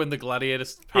 that's when the Gladiator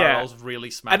parallels really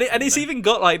smack. And it's even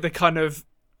got like the kind of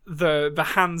the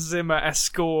Hans Zimmer-esque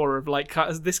score of like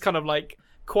this kind of like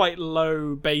quite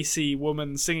low bassy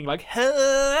woman singing like like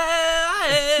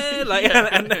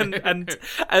and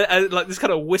like this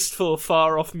kind of wistful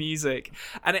far off music,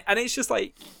 and it's just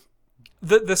like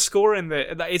the score in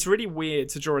it's really weird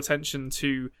to draw attention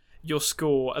to your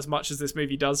score as much as this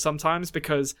movie does sometimes,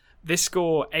 because this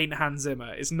score ain't Hans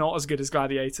Zimmer. It's not as good as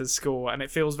Gladiator's score, and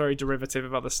it feels very derivative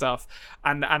of other stuff.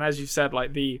 And as you've said,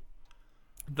 like the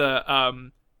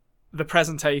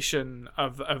presentation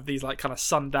of these like kind of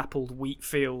sun-dappled wheat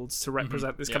fields to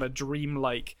represent this kind of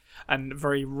dreamlike and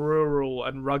very rural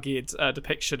and rugged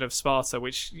depiction of Sparta,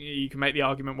 which you can make the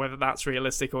argument whether that's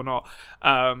realistic or not.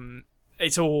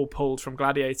 It's all pulled from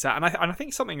Gladiator, and I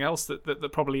think something else that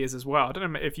probably is as well. I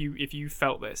don't know if you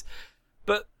felt this,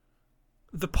 but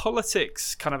the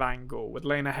politics kind of angle with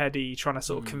Lena Headey trying to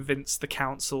sort of convince the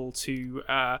council to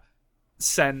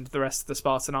send the rest of the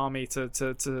Spartan army to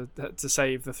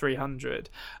save the 300,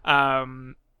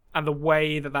 and the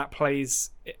way that plays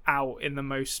out in the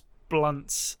most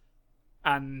blunt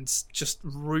and just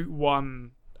route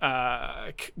one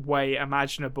way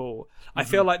imaginable. I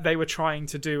feel like they were trying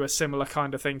to do a similar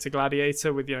kind of thing to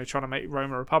Gladiator with, trying to make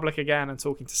Rome a republic again and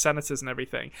talking to senators and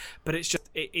everything, but it's just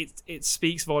it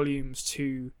speaks volumes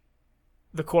to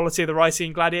the quality of the writing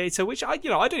in Gladiator, which I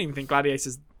don't even think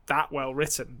Gladiator's that well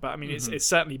written, but I mean it's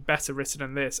certainly better written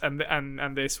than this, and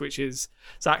this, which is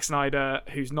Zack Snyder,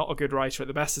 who's not a good writer at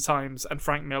the best of times, and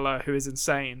Frank Miller, who is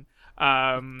insane,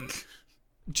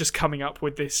 just coming up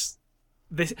with this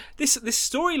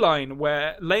storyline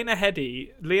where Lena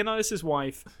Headey, Leonidas'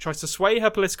 wife, tries to sway her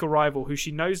political rival, who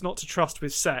she knows not to trust,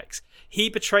 with sex. He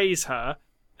betrays her,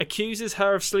 accuses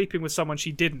her of sleeping with someone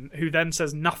she didn't, who then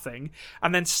says nothing,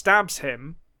 and then stabs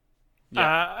him.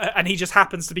 And he just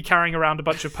happens to be carrying around a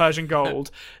bunch of Persian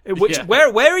gold. Which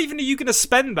where even are you going to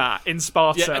spend that in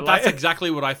Sparta? Yeah, that's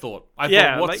exactly what I thought.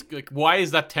 Thought, why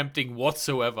is that tempting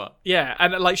whatsoever? Yeah,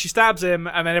 and she stabs him,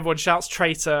 and then everyone shouts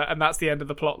traitor, and that's the end of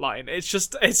the plot line.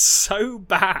 It's so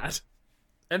bad.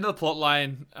 End of the plot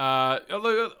line.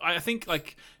 Although I think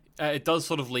it does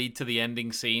sort of lead to the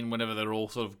ending scene whenever they're all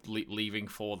sort of leaving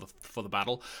for the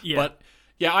battle. Yeah. But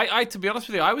yeah, I to be honest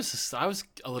with you, I was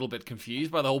a little bit confused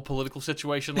by the whole political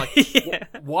situation. Like,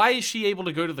 why is she able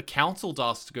to go to the council to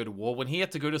ask to go to war when he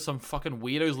had to go to some fucking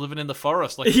weirdos living in the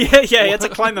forest? Like, he had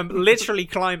to literally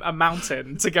climb a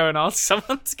mountain to go and ask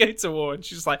someone to go to war, and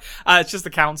she's like, it's just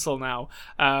the council now.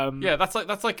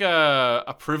 That's like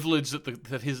a privilege that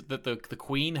the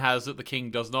queen has that the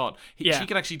king does not. She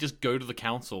can actually just go to the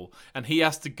council, and he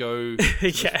has to go to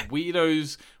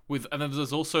weirdos with, and then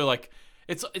there's also like.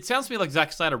 It sounds to me like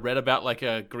Zack Snyder read about like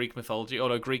a Greek mythology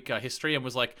or Greek history and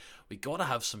was like, we gotta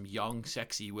have some young,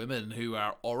 sexy women who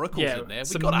are oracles in there.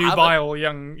 Some nubile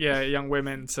young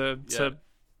women to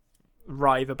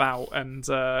writhe about and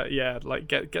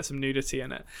get some nudity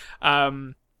in it.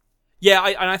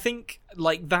 I think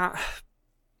like that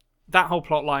whole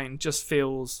plot line just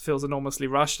feels enormously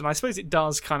rushed, and I suppose it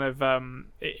does kind of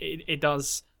it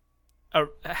does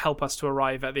help us to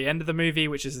arrive at the end of the movie,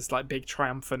 which is this like big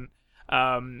triumphant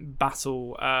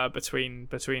battle between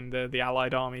the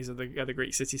allied armies of the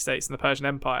Greek city-states and the Persian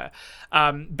Empire,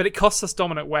 but it costs us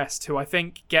Dominic West, who I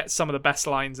think gets some of the best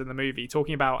lines in the movie,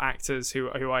 talking about actors who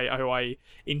I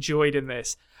enjoyed in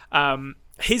this.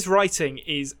 His writing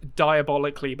is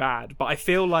diabolically bad, but I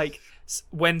feel like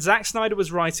when Zack Snyder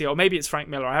was writing, or maybe it's Frank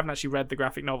Miller, I haven't actually read the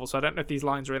graphic novel, so I don't know if these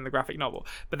lines are in the graphic novel,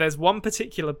 but there's one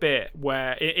particular bit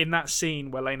where in that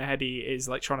scene where Lena Headey is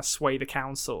like trying to sway the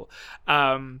council,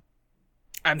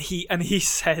 and he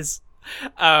says,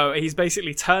 he's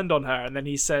basically turned on her, and then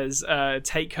he says,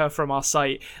 take her from our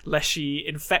sight, lest she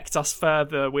infect us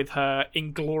further with her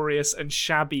inglorious and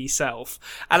shabby self.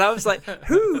 And I was like,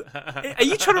 who are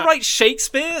you trying to write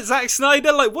Shakespeare, Zack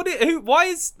Snyder? Like, why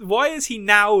is he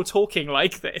now talking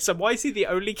like this, and why is he the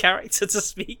only character to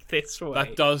speak this way?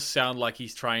 That does sound like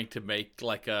he's trying to make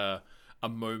like a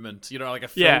moment, like a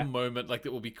film moment, like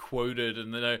that will be quoted,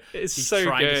 and he's so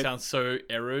trying to sound so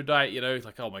erudite,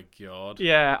 like, oh my god.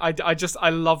 Yeah, I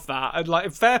love that. I'd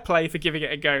like fair play for giving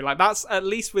it a go. Like, that's at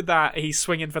least with that he's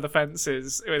swinging for the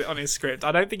fences on his script.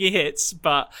 I don't think he hits,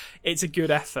 but it's a good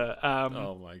effort.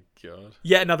 Oh my god.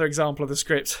 Yet another example of the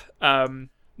script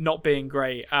not being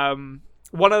great. One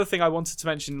other thing I wanted to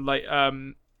mention, like,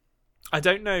 I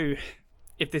don't know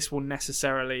if this will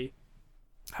necessarily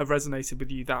have resonated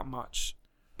with you that much,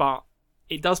 but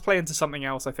it does play into something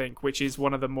else, I think, which is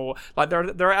one of the more like there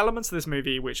are elements of this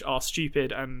movie which are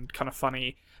stupid and kind of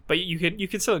funny, but you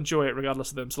can still enjoy it regardless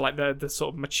of them. So like the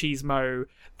sort of machismo,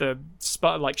 the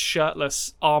like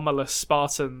shirtless, armorless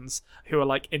Spartans who are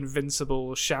like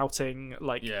invincible, shouting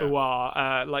like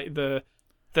 "Uah," like the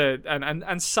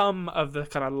and some of the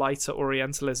kind of lighter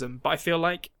Orientalism. But I feel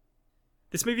like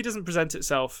this movie doesn't present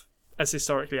itself as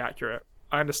historically accurate.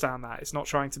 I understand that. It's not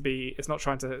trying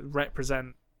to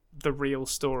represent the real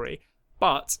story.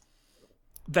 But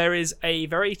there is a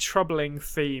very troubling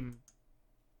theme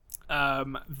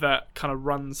that kind of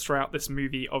runs throughout this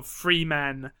movie of free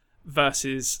men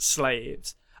versus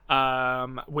slaves,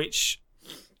 which,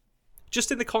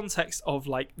 just in the context of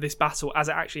like this battle as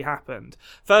it actually happened,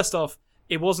 first off,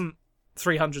 it wasn't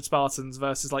 300 Spartans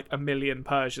versus like 1 million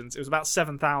Persians. It was about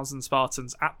 7,000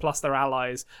 Spartans plus their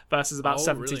allies versus about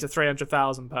 70 to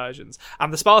 300,000 Persians.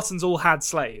 And the Spartans all had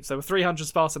slaves. There were 300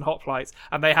 Spartan hoplites,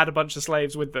 and they had a bunch of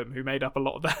slaves with them who made up a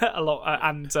lot of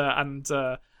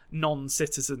and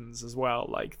non-citizens as well.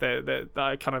 Like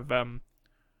they're kind of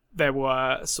there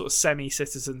were sort of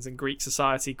semi-citizens in Greek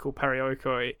society called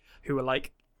perioikoi who were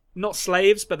like not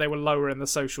slaves, but they were lower in the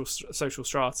social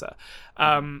strata.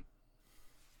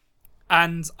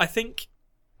 And I think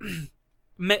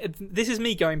this is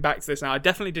me going back to this now. I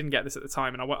definitely didn't get this at the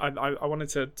time, and I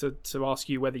wanted to ask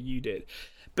you whether you did.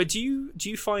 But do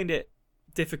you find it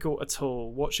difficult at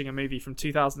all watching a movie from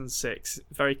 2006,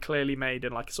 very clearly made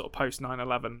in like a sort of post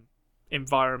 9/11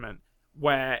 environment,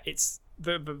 where it's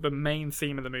the main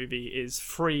theme of the movie is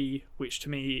free, which to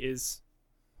me is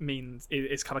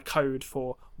kind of code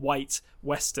for white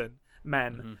Western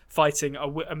men fighting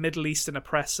a Middle Eastern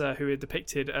oppressor who are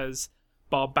depicted as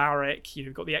barbaric.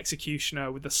 You've got the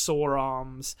executioner with the sore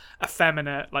arms,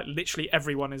 effeminate, like literally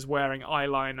everyone is wearing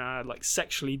eyeliner, like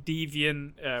sexually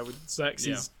deviant, with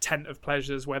Xerxes' tent of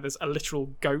pleasures where there's a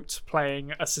literal goat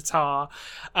playing a sitar,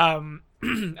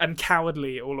 and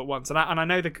cowardly all at once. And I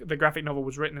know the graphic novel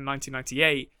was written in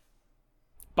 1998,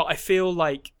 but I feel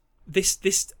like this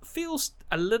feels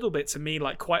a little bit to me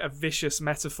like quite a vicious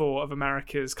metaphor of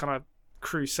America's kind of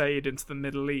crusade into the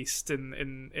Middle East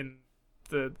in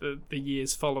the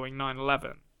years following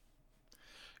 9/11.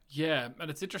 Yeah,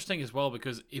 and it's interesting as well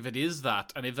because if it is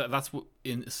that, and if that's what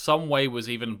in some way was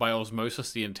even by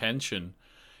osmosis the intention,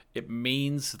 it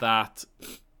means that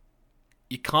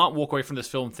you can't walk away from this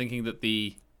film thinking that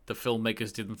the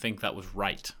filmmakers didn't think that was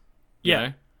right. You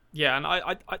know? Yeah, and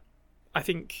I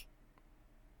think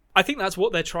that's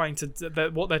what they're trying to do.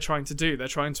 They're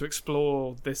trying to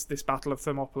explore this Battle of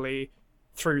Thermopylae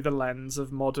through the lens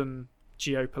of modern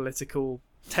geopolitical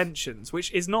tensions,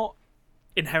 which is not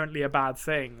inherently a bad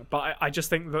thing. But I just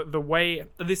think that the way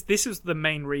this is the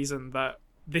main reason that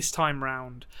this time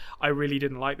round I really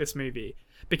didn't like this movie,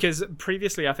 because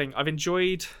previously I think I've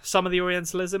enjoyed some of the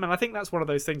Orientalism, and I think that's one of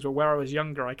those things where I was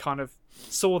younger I kind of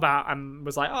saw that and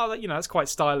was like, oh, that's quite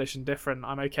stylish and different,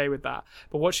 I'm okay with that.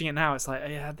 But watching it now, it's like,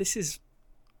 yeah, this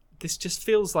just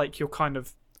feels like you're kind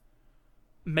of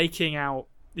making out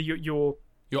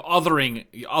you're othering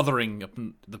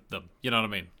them. You know what I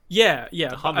mean? Yeah.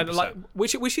 Like,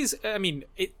 which is, I mean,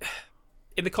 it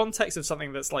in the context of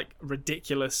something that's like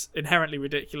ridiculous, inherently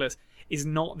ridiculous, is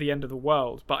not the end of the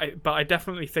world. But I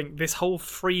definitely think this whole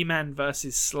free men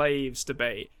versus slaves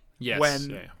debate,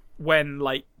 when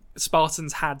like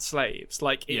Spartans had slaves,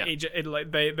 like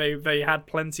like they had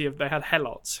plenty of, they had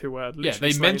helots who were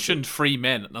literally they mentioned free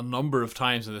men a number of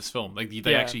times in this film. Like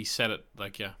they actually said it.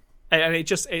 Like and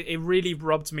it really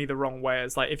rubbed me the wrong way.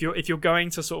 It's like if you're going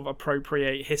to sort of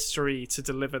appropriate history to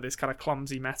deliver this kind of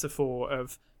clumsy metaphor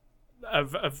of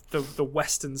the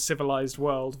Western civilized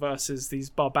world versus these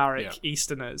barbaric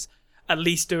Easterners, at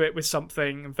least do it with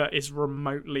something that is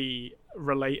remotely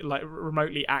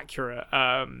accurate.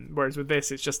 Whereas with this,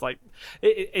 it's just like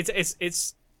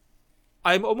it's.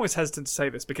 I'm almost hesitant to say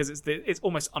this because it's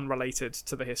almost unrelated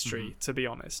to the history, to be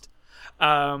honest.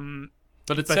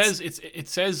 But it says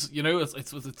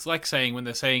it's like saying when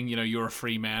they're saying you're a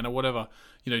free man or whatever,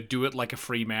 do it like a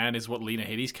free man is what Lena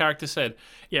Headey's character said.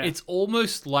 Yeah, it's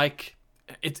almost like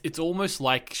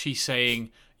she's saying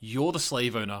you're the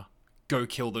slave owner, go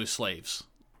kill those slaves.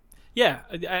 Yeah,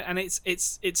 and it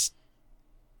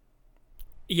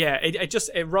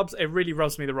really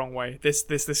rubs me the wrong way.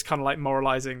 This kind of like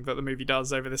moralizing that the movie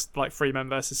does over this like free men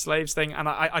versus slaves thing, and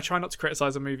I try not to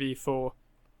criticize a movie for.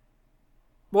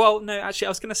 Well, no, actually, I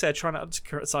was going to say I try not to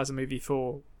criticize a movie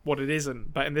for what it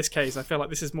isn't, but in this case, I feel like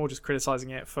this is more just criticizing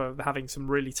it for having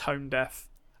some really tone-deaf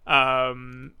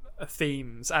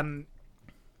themes. And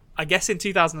I guess in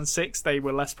 2006 they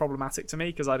were less problematic to me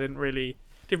because I didn't really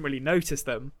notice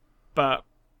them, but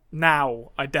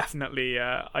now I definitely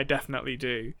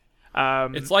do.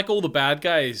 It's like all the bad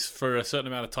guys for a certain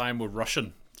amount of time were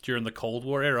Russian during the Cold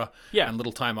War era, and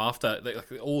little time after.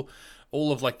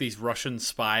 All of like these Russian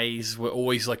spies were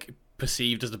always like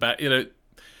perceived as the bad.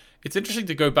 It's interesting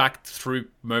to go back through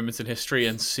moments in history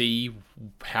and see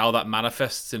how that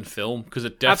manifests in film, because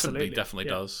it definitely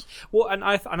does. Well, and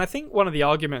I think one of the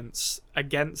arguments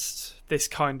against this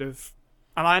kind of,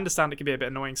 and I understand it can be a bit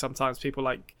annoying sometimes, people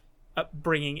like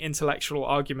bringing intellectual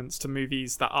arguments to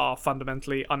movies that are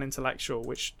fundamentally unintellectual,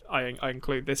 which I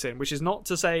include this in. Which is not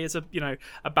to say it's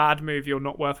a bad movie or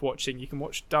not worth watching. You can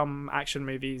watch dumb action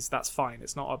movies. That's fine.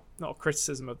 It's not a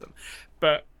criticism of them,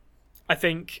 but I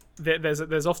think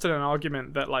there's often an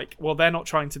argument that like, well, they're not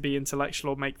trying to be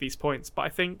intellectual or make these points. But I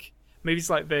think movies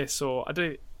like this, or I don't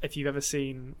know if you've ever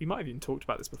seen, we might have even talked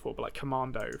about this before, but like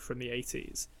Commando from the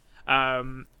 80s.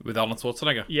 With Arnold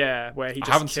Schwarzenegger. Yeah, where he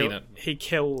seen it. He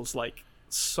kills like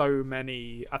so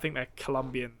many, I think they're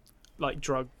Colombian like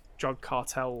drug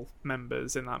cartel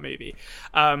members in that movie.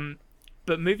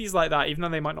 But movies like that, even though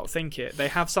they might not think it, they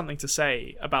have something to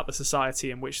say about the society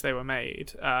in which they were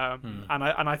made. And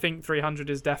I think 300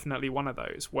 is definitely one of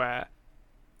those where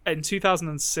in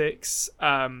 2006,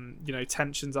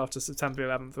 tensions after September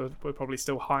 11th were probably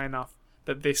still high enough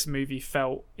that this movie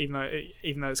felt,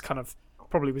 even though it's kind of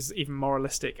probably was even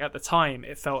moralistic at the time,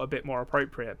 it felt a bit more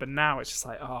appropriate. But now it's just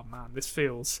like, oh man, this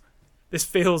feels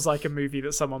like a movie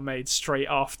that someone made straight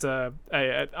after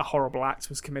a horrible act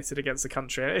was committed against the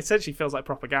country. It essentially feels like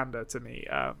propaganda to me,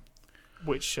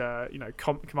 which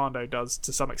Commando does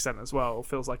to some extent as well. It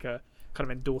feels like a kind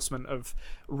of endorsement of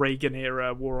Reagan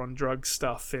era war on drugs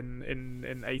stuff in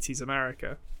 80s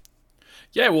America.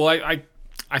 Yeah, well,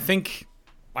 I think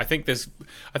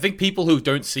people who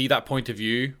don't see that point of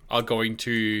view are going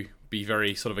to be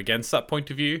very sort of against that point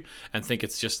of view and think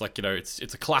it's just like, it's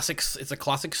a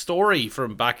classic story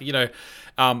from back,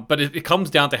 but it comes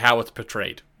down to how it's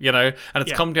portrayed, and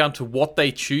it's come down to what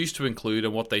they choose to include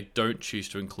and what they don't choose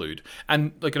to include.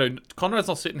 And like, Conrad's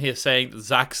not sitting here saying that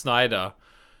Zack Snyder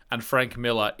and Frank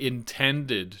Miller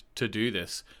intended to do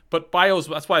this, but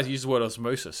that's why I use the word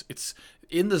osmosis. It's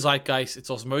in the zeitgeist, it's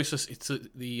osmosis, it's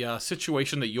the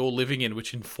situation that you're living in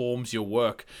which informs your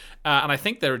work. And I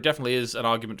think there definitely is an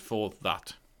argument for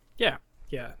that. Yeah,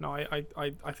 no,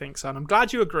 I think so, and I'm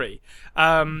glad you agree.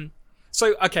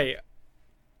 So, okay,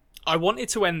 I wanted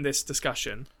to end this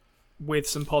discussion with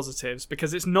some positives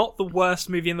because it's not the worst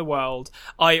movie in the world.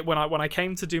 When I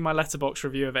came to do my Letterboxd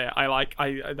review of it,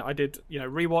 I did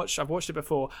rewatch. I've watched it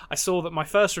before. I saw that my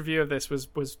first review of this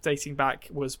was dating back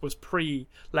was pre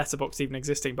Letterboxd even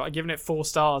existing, but I'd given it 4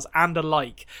 stars and a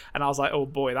like, and I was like, oh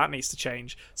boy, that needs to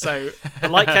change. So the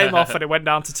like came off and it went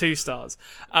down to 2 stars.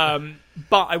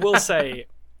 But I will say,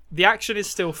 the action is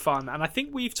still fun, and I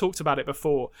think we've talked about it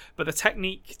before, but the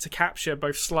technique to capture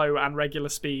both slow and regular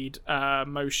speed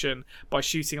motion by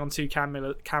shooting on 2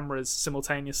 cameras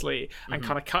simultaneously and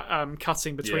kind of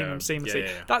cutting between them seamlessly,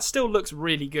 that still looks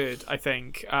really good, I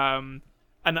think. And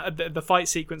the fight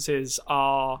sequences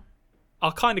are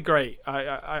kind of great,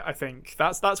 I think.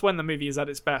 That's when the movie is at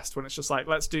its best, when it's just like,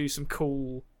 let's do some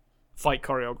cool fight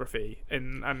choreography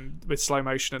and with slow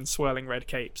motion and swirling red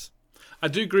capes. I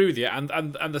do agree with you, and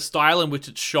the style in which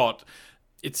it's shot,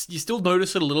 you still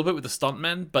notice it a little bit with the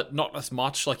stuntmen, but not as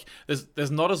much. Like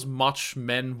there's not as much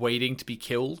men waiting to be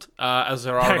killed as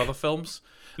there are in other films.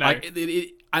 No.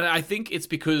 And I think it's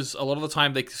because a lot of the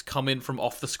time they just come in from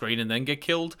off the screen and then get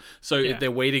killed, so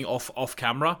they're waiting off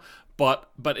camera.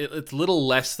 But it's a little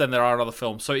less than there are in other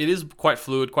films, so it is quite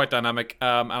fluid, quite dynamic,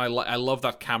 and I love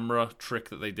that camera trick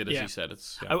that they did, as you said.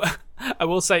 I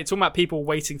will say, talking about people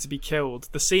waiting to be killed,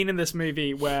 the scene in this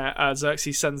movie where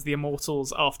Xerxes sends the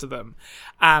Immortals after them,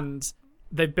 and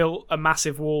they built a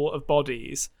massive wall of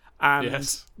bodies, and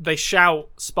they shout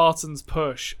 "Spartans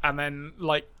push," and then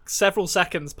like several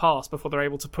seconds pass before they're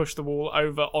able to push the wall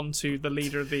over onto the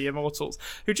leader of the Immortals,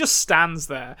 who just stands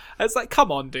there. It's like, come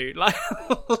on, dude! Like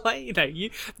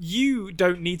you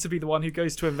don't need to be the one who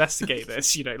goes to investigate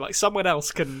this. Like someone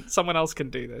else can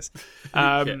do this.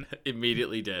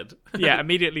 Immediately dead.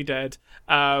 Immediately dead.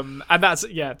 And that's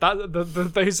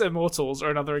those Immortals are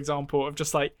another example of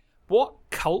just like, what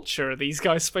culture are these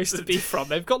guys supposed to be from?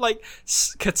 They've got like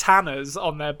katanas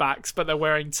on their backs, but they're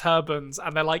wearing turbans,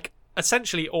 and they're like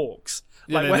essentially orcs.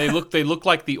 Yeah, like, they look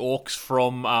like the orcs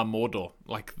from Mordor.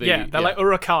 They're like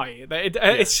Uruk-hai.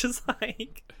 It's just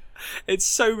like, it's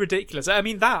so ridiculous. I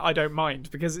mean, that I don't mind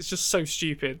because it's just so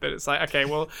stupid that it's like, okay,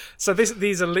 well, so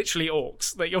these are literally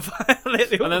orcs that you're.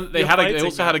 And then they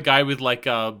also had a guy with like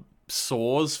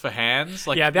saws for hands.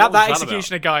 Like, that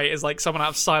executioner guy is like someone out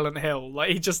of Silent Hill. Like,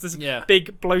 he's just this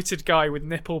big bloated guy with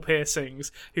nipple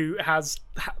piercings who has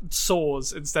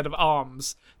saws instead of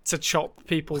arms to chop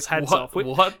people's heads off.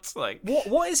 What's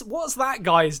that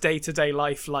guy's day-to-day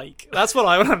life like? That's what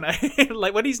I want to know.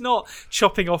 Like, when he's not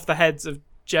chopping off the heads of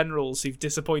generals who've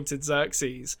disappointed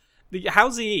Xerxes,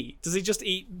 how's he eat? Does he just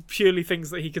eat purely things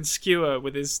that he can skewer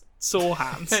with his saw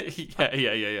hands?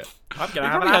 Yeah. I'm gonna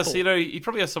have an apple. He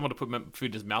probably has someone to put food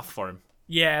in his mouth for him.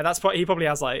 Yeah, he probably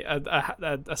has like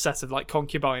a set of like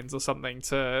concubines or something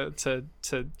to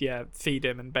feed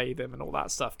him and bathe him and all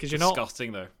that stuff, because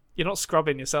disgusting though. You're not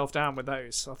scrubbing yourself down with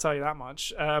those, I'll tell you that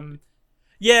much.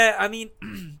 Yeah, I mean,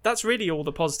 that's really all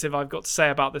the positive I've got to say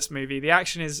about this movie. The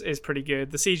action is pretty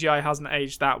good. The CGI hasn't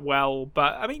aged that well,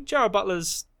 but I mean, Gerard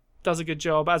Butler's does a good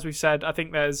job. As we've said, I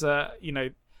think there is an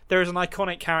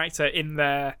iconic character in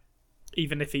there,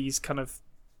 even if he's kind of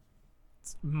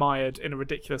mired in a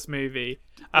ridiculous movie.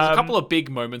 There's a couple of big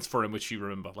moments for him which you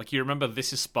remember. Like, you remember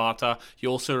This Is Sparta. You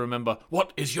also remember,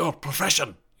 what is your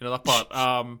profession? You know, that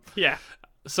part. Yeah.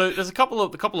 So there's a couple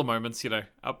of moments, you know,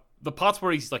 the parts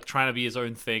where he's like trying to be his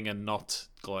own thing and not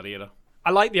Gladiator. I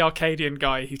like the Arcadian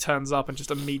guy who turns up and just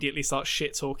immediately starts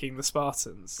shit talking the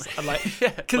Spartans. And like,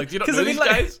 do you not know these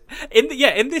guys?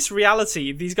 In this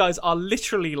reality, these guys are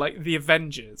literally like the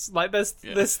Avengers. Like, there's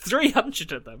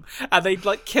 300 of them, and they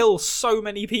like kill so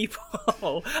many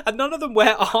people, and none of them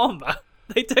wear armor.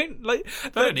 They don't like.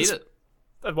 They don't need it.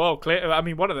 Well, clear. I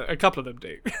mean, a couple of them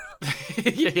do.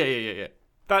 Yeah.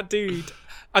 That dude.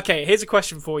 Okay, here's a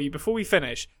question for you before we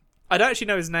finish. I don't actually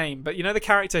know his name, but you know the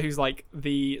character who's like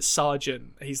the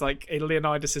sergeant? He's like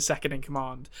Leonidas' second in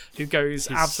command, who goes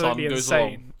his absolutely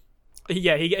insane.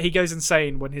 Yeah, he goes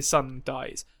insane when his son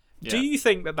dies. Yeah. Do you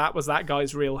think that was that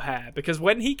guy's real hair? Because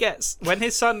when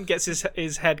his son gets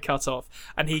his head cut off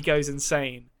and he goes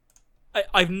insane,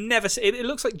 I've never seen it.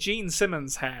 Looks like Gene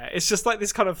Simmons' hair. It's just like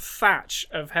this kind of thatch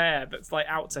of hair that's like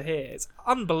out to here. It's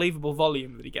unbelievable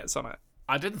volume that he gets on it.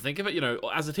 I didn't think of it, you know.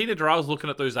 As a teenager, I was looking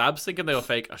at those abs thinking they were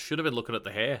fake. I should have been looking at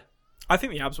the hair. I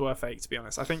think the abs were fake, to be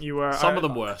honest. I think you were... Some of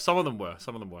them were.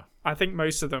 I think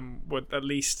most of them were at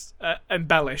least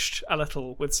embellished a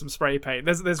little with some spray paint.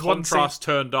 There's contrast one scene...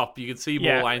 turned up. You can see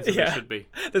more lines than there should be.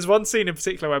 There's one scene in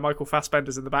particular where Michael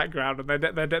Fassbender's in the background, and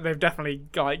they've definitely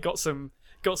like got some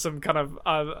kind of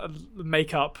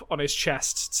makeup on his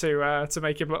chest to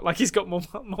make him look like he's got more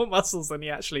muscles than he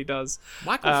actually does.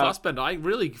 Michael Fassbender, I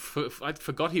really I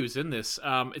forgot he was in this.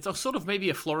 It's a sort of maybe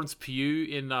a Florence Pugh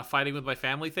in Fighting With My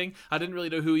Family thing. I didn't really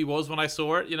know who he was when I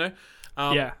saw it, you know.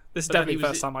 This is definitely the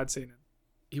first time I'd seen him.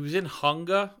 He was in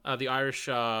Hunger, the Irish.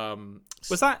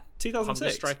 Was that 2006?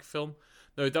 Hunger Strike film.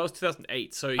 No, that was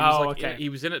 2008. So he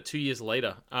was in it 2 years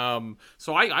later.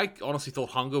 So I honestly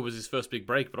thought Hunger was his first big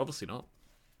break, but obviously not.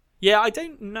 Yeah, I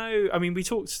don't know. I mean, we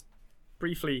talked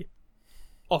briefly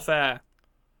off air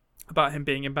about him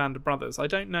being in Band of Brothers. I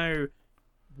don't know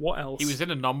what else. He was in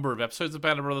a number of episodes of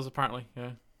Band of Brothers, apparently.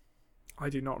 Yeah. I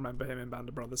do not remember him in Band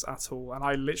of Brothers at all, and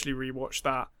I literally rewatched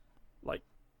that like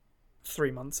 3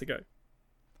 months ago.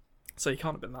 So he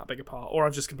can't have been that big a part, or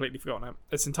I've just completely forgotten it.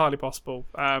 It's entirely possible.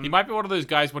 He might be one of those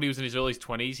guys when he was in his early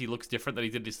 20s, he looks different than he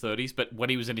did in his 30s, but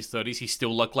when he was in his 30s, he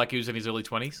still looked like he was in his early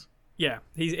 20s. Yeah,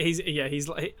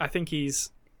 I think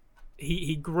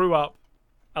he grew up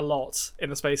a lot in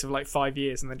the space of like 5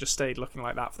 years, and then just stayed looking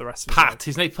like that for the rest of his life.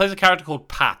 His name plays a character called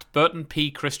Pat Burton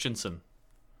P. Christensen.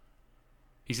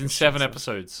 He's in 7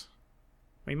 episodes.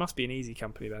 He must be an easy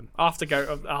company then. I'll have to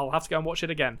go and watch it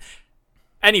again.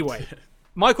 Anyway,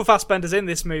 Michael Fassbender's in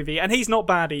this movie, and he's not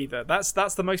bad either. That's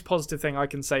the most positive thing I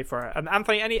can say for it. And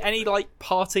Anthony, any like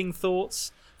parting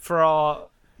thoughts for our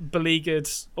beleaguered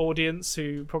audience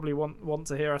who probably want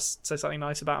to hear us say something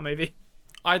nice about a movie?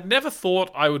 I'd never thought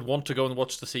I would want to go and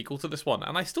watch the sequel to this one,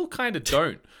 and I still kind of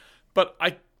don't. But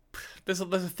there's a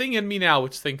thing in me now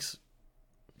which thinks,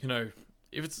 you know,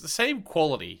 if it's the same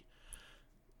quality,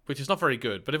 which is not very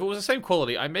good, but if it was the same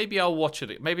quality, maybe I'll watch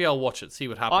it. Maybe I'll watch it, see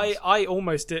what happens. I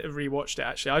almost rewatched it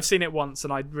actually. I've seen it once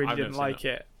and I really didn't like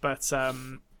it, but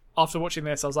after watching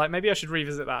this, I was like, maybe I should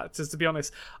revisit that. Just to be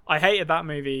honest, I hated that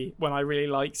movie when I really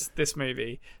liked this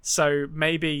movie. So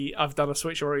maybe I've done a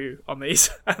switcheroo on these.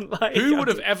 And like, who would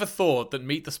have ever thought that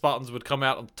Meet the Spartans would come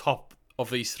out on top of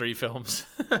these 3 films?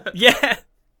 Yeah,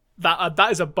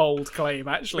 that is a bold claim.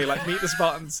 Actually, like Meet the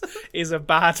Spartans is a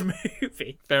bad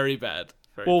movie. Very bad.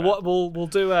 What we'll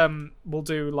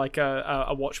do like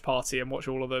a watch party and watch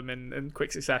all of them in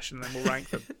quick succession, and then we'll rank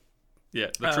them. Yeah,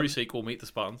 the true sequel, Meet the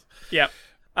Spartans. Yeah.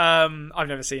 I've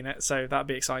never seen it, so that'd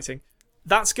be exciting.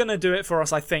 That's gonna do it for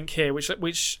us, I think, here,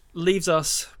 which leaves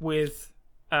us with,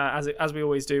 as we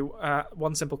always do,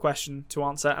 one simple question to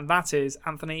answer, and that is,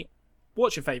 Anthony,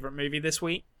 what's your favourite movie this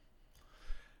week?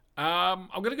 I'm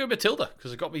gonna go Matilda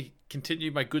because it got me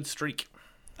continue my good streak.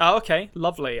 Oh, okay,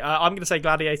 lovely. I'm gonna say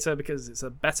Gladiator because it's a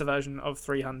better version of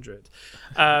 300.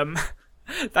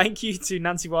 Thank you to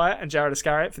Nancy Wyatt and Jared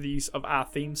Iscariot for the use of our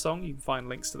theme song. You can find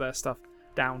links to their stuff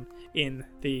down in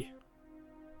the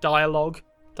dialogue,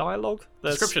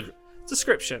 the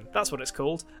description. That's what it's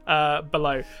called.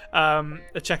 Below.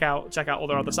 Check out all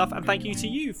their other stuff. And thank you to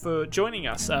you for joining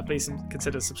us. Please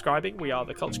consider subscribing. We are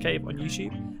The Culture Cave on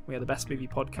YouTube. We are the best movie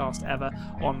podcast ever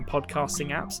on podcasting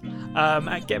apps.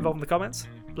 And get involved in the comments.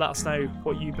 Let us know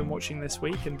what you've been watching this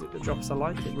week and drop us a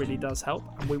like. It really does help.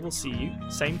 And we will see you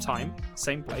same time,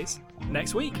 same place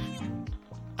next week.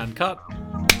 And cut.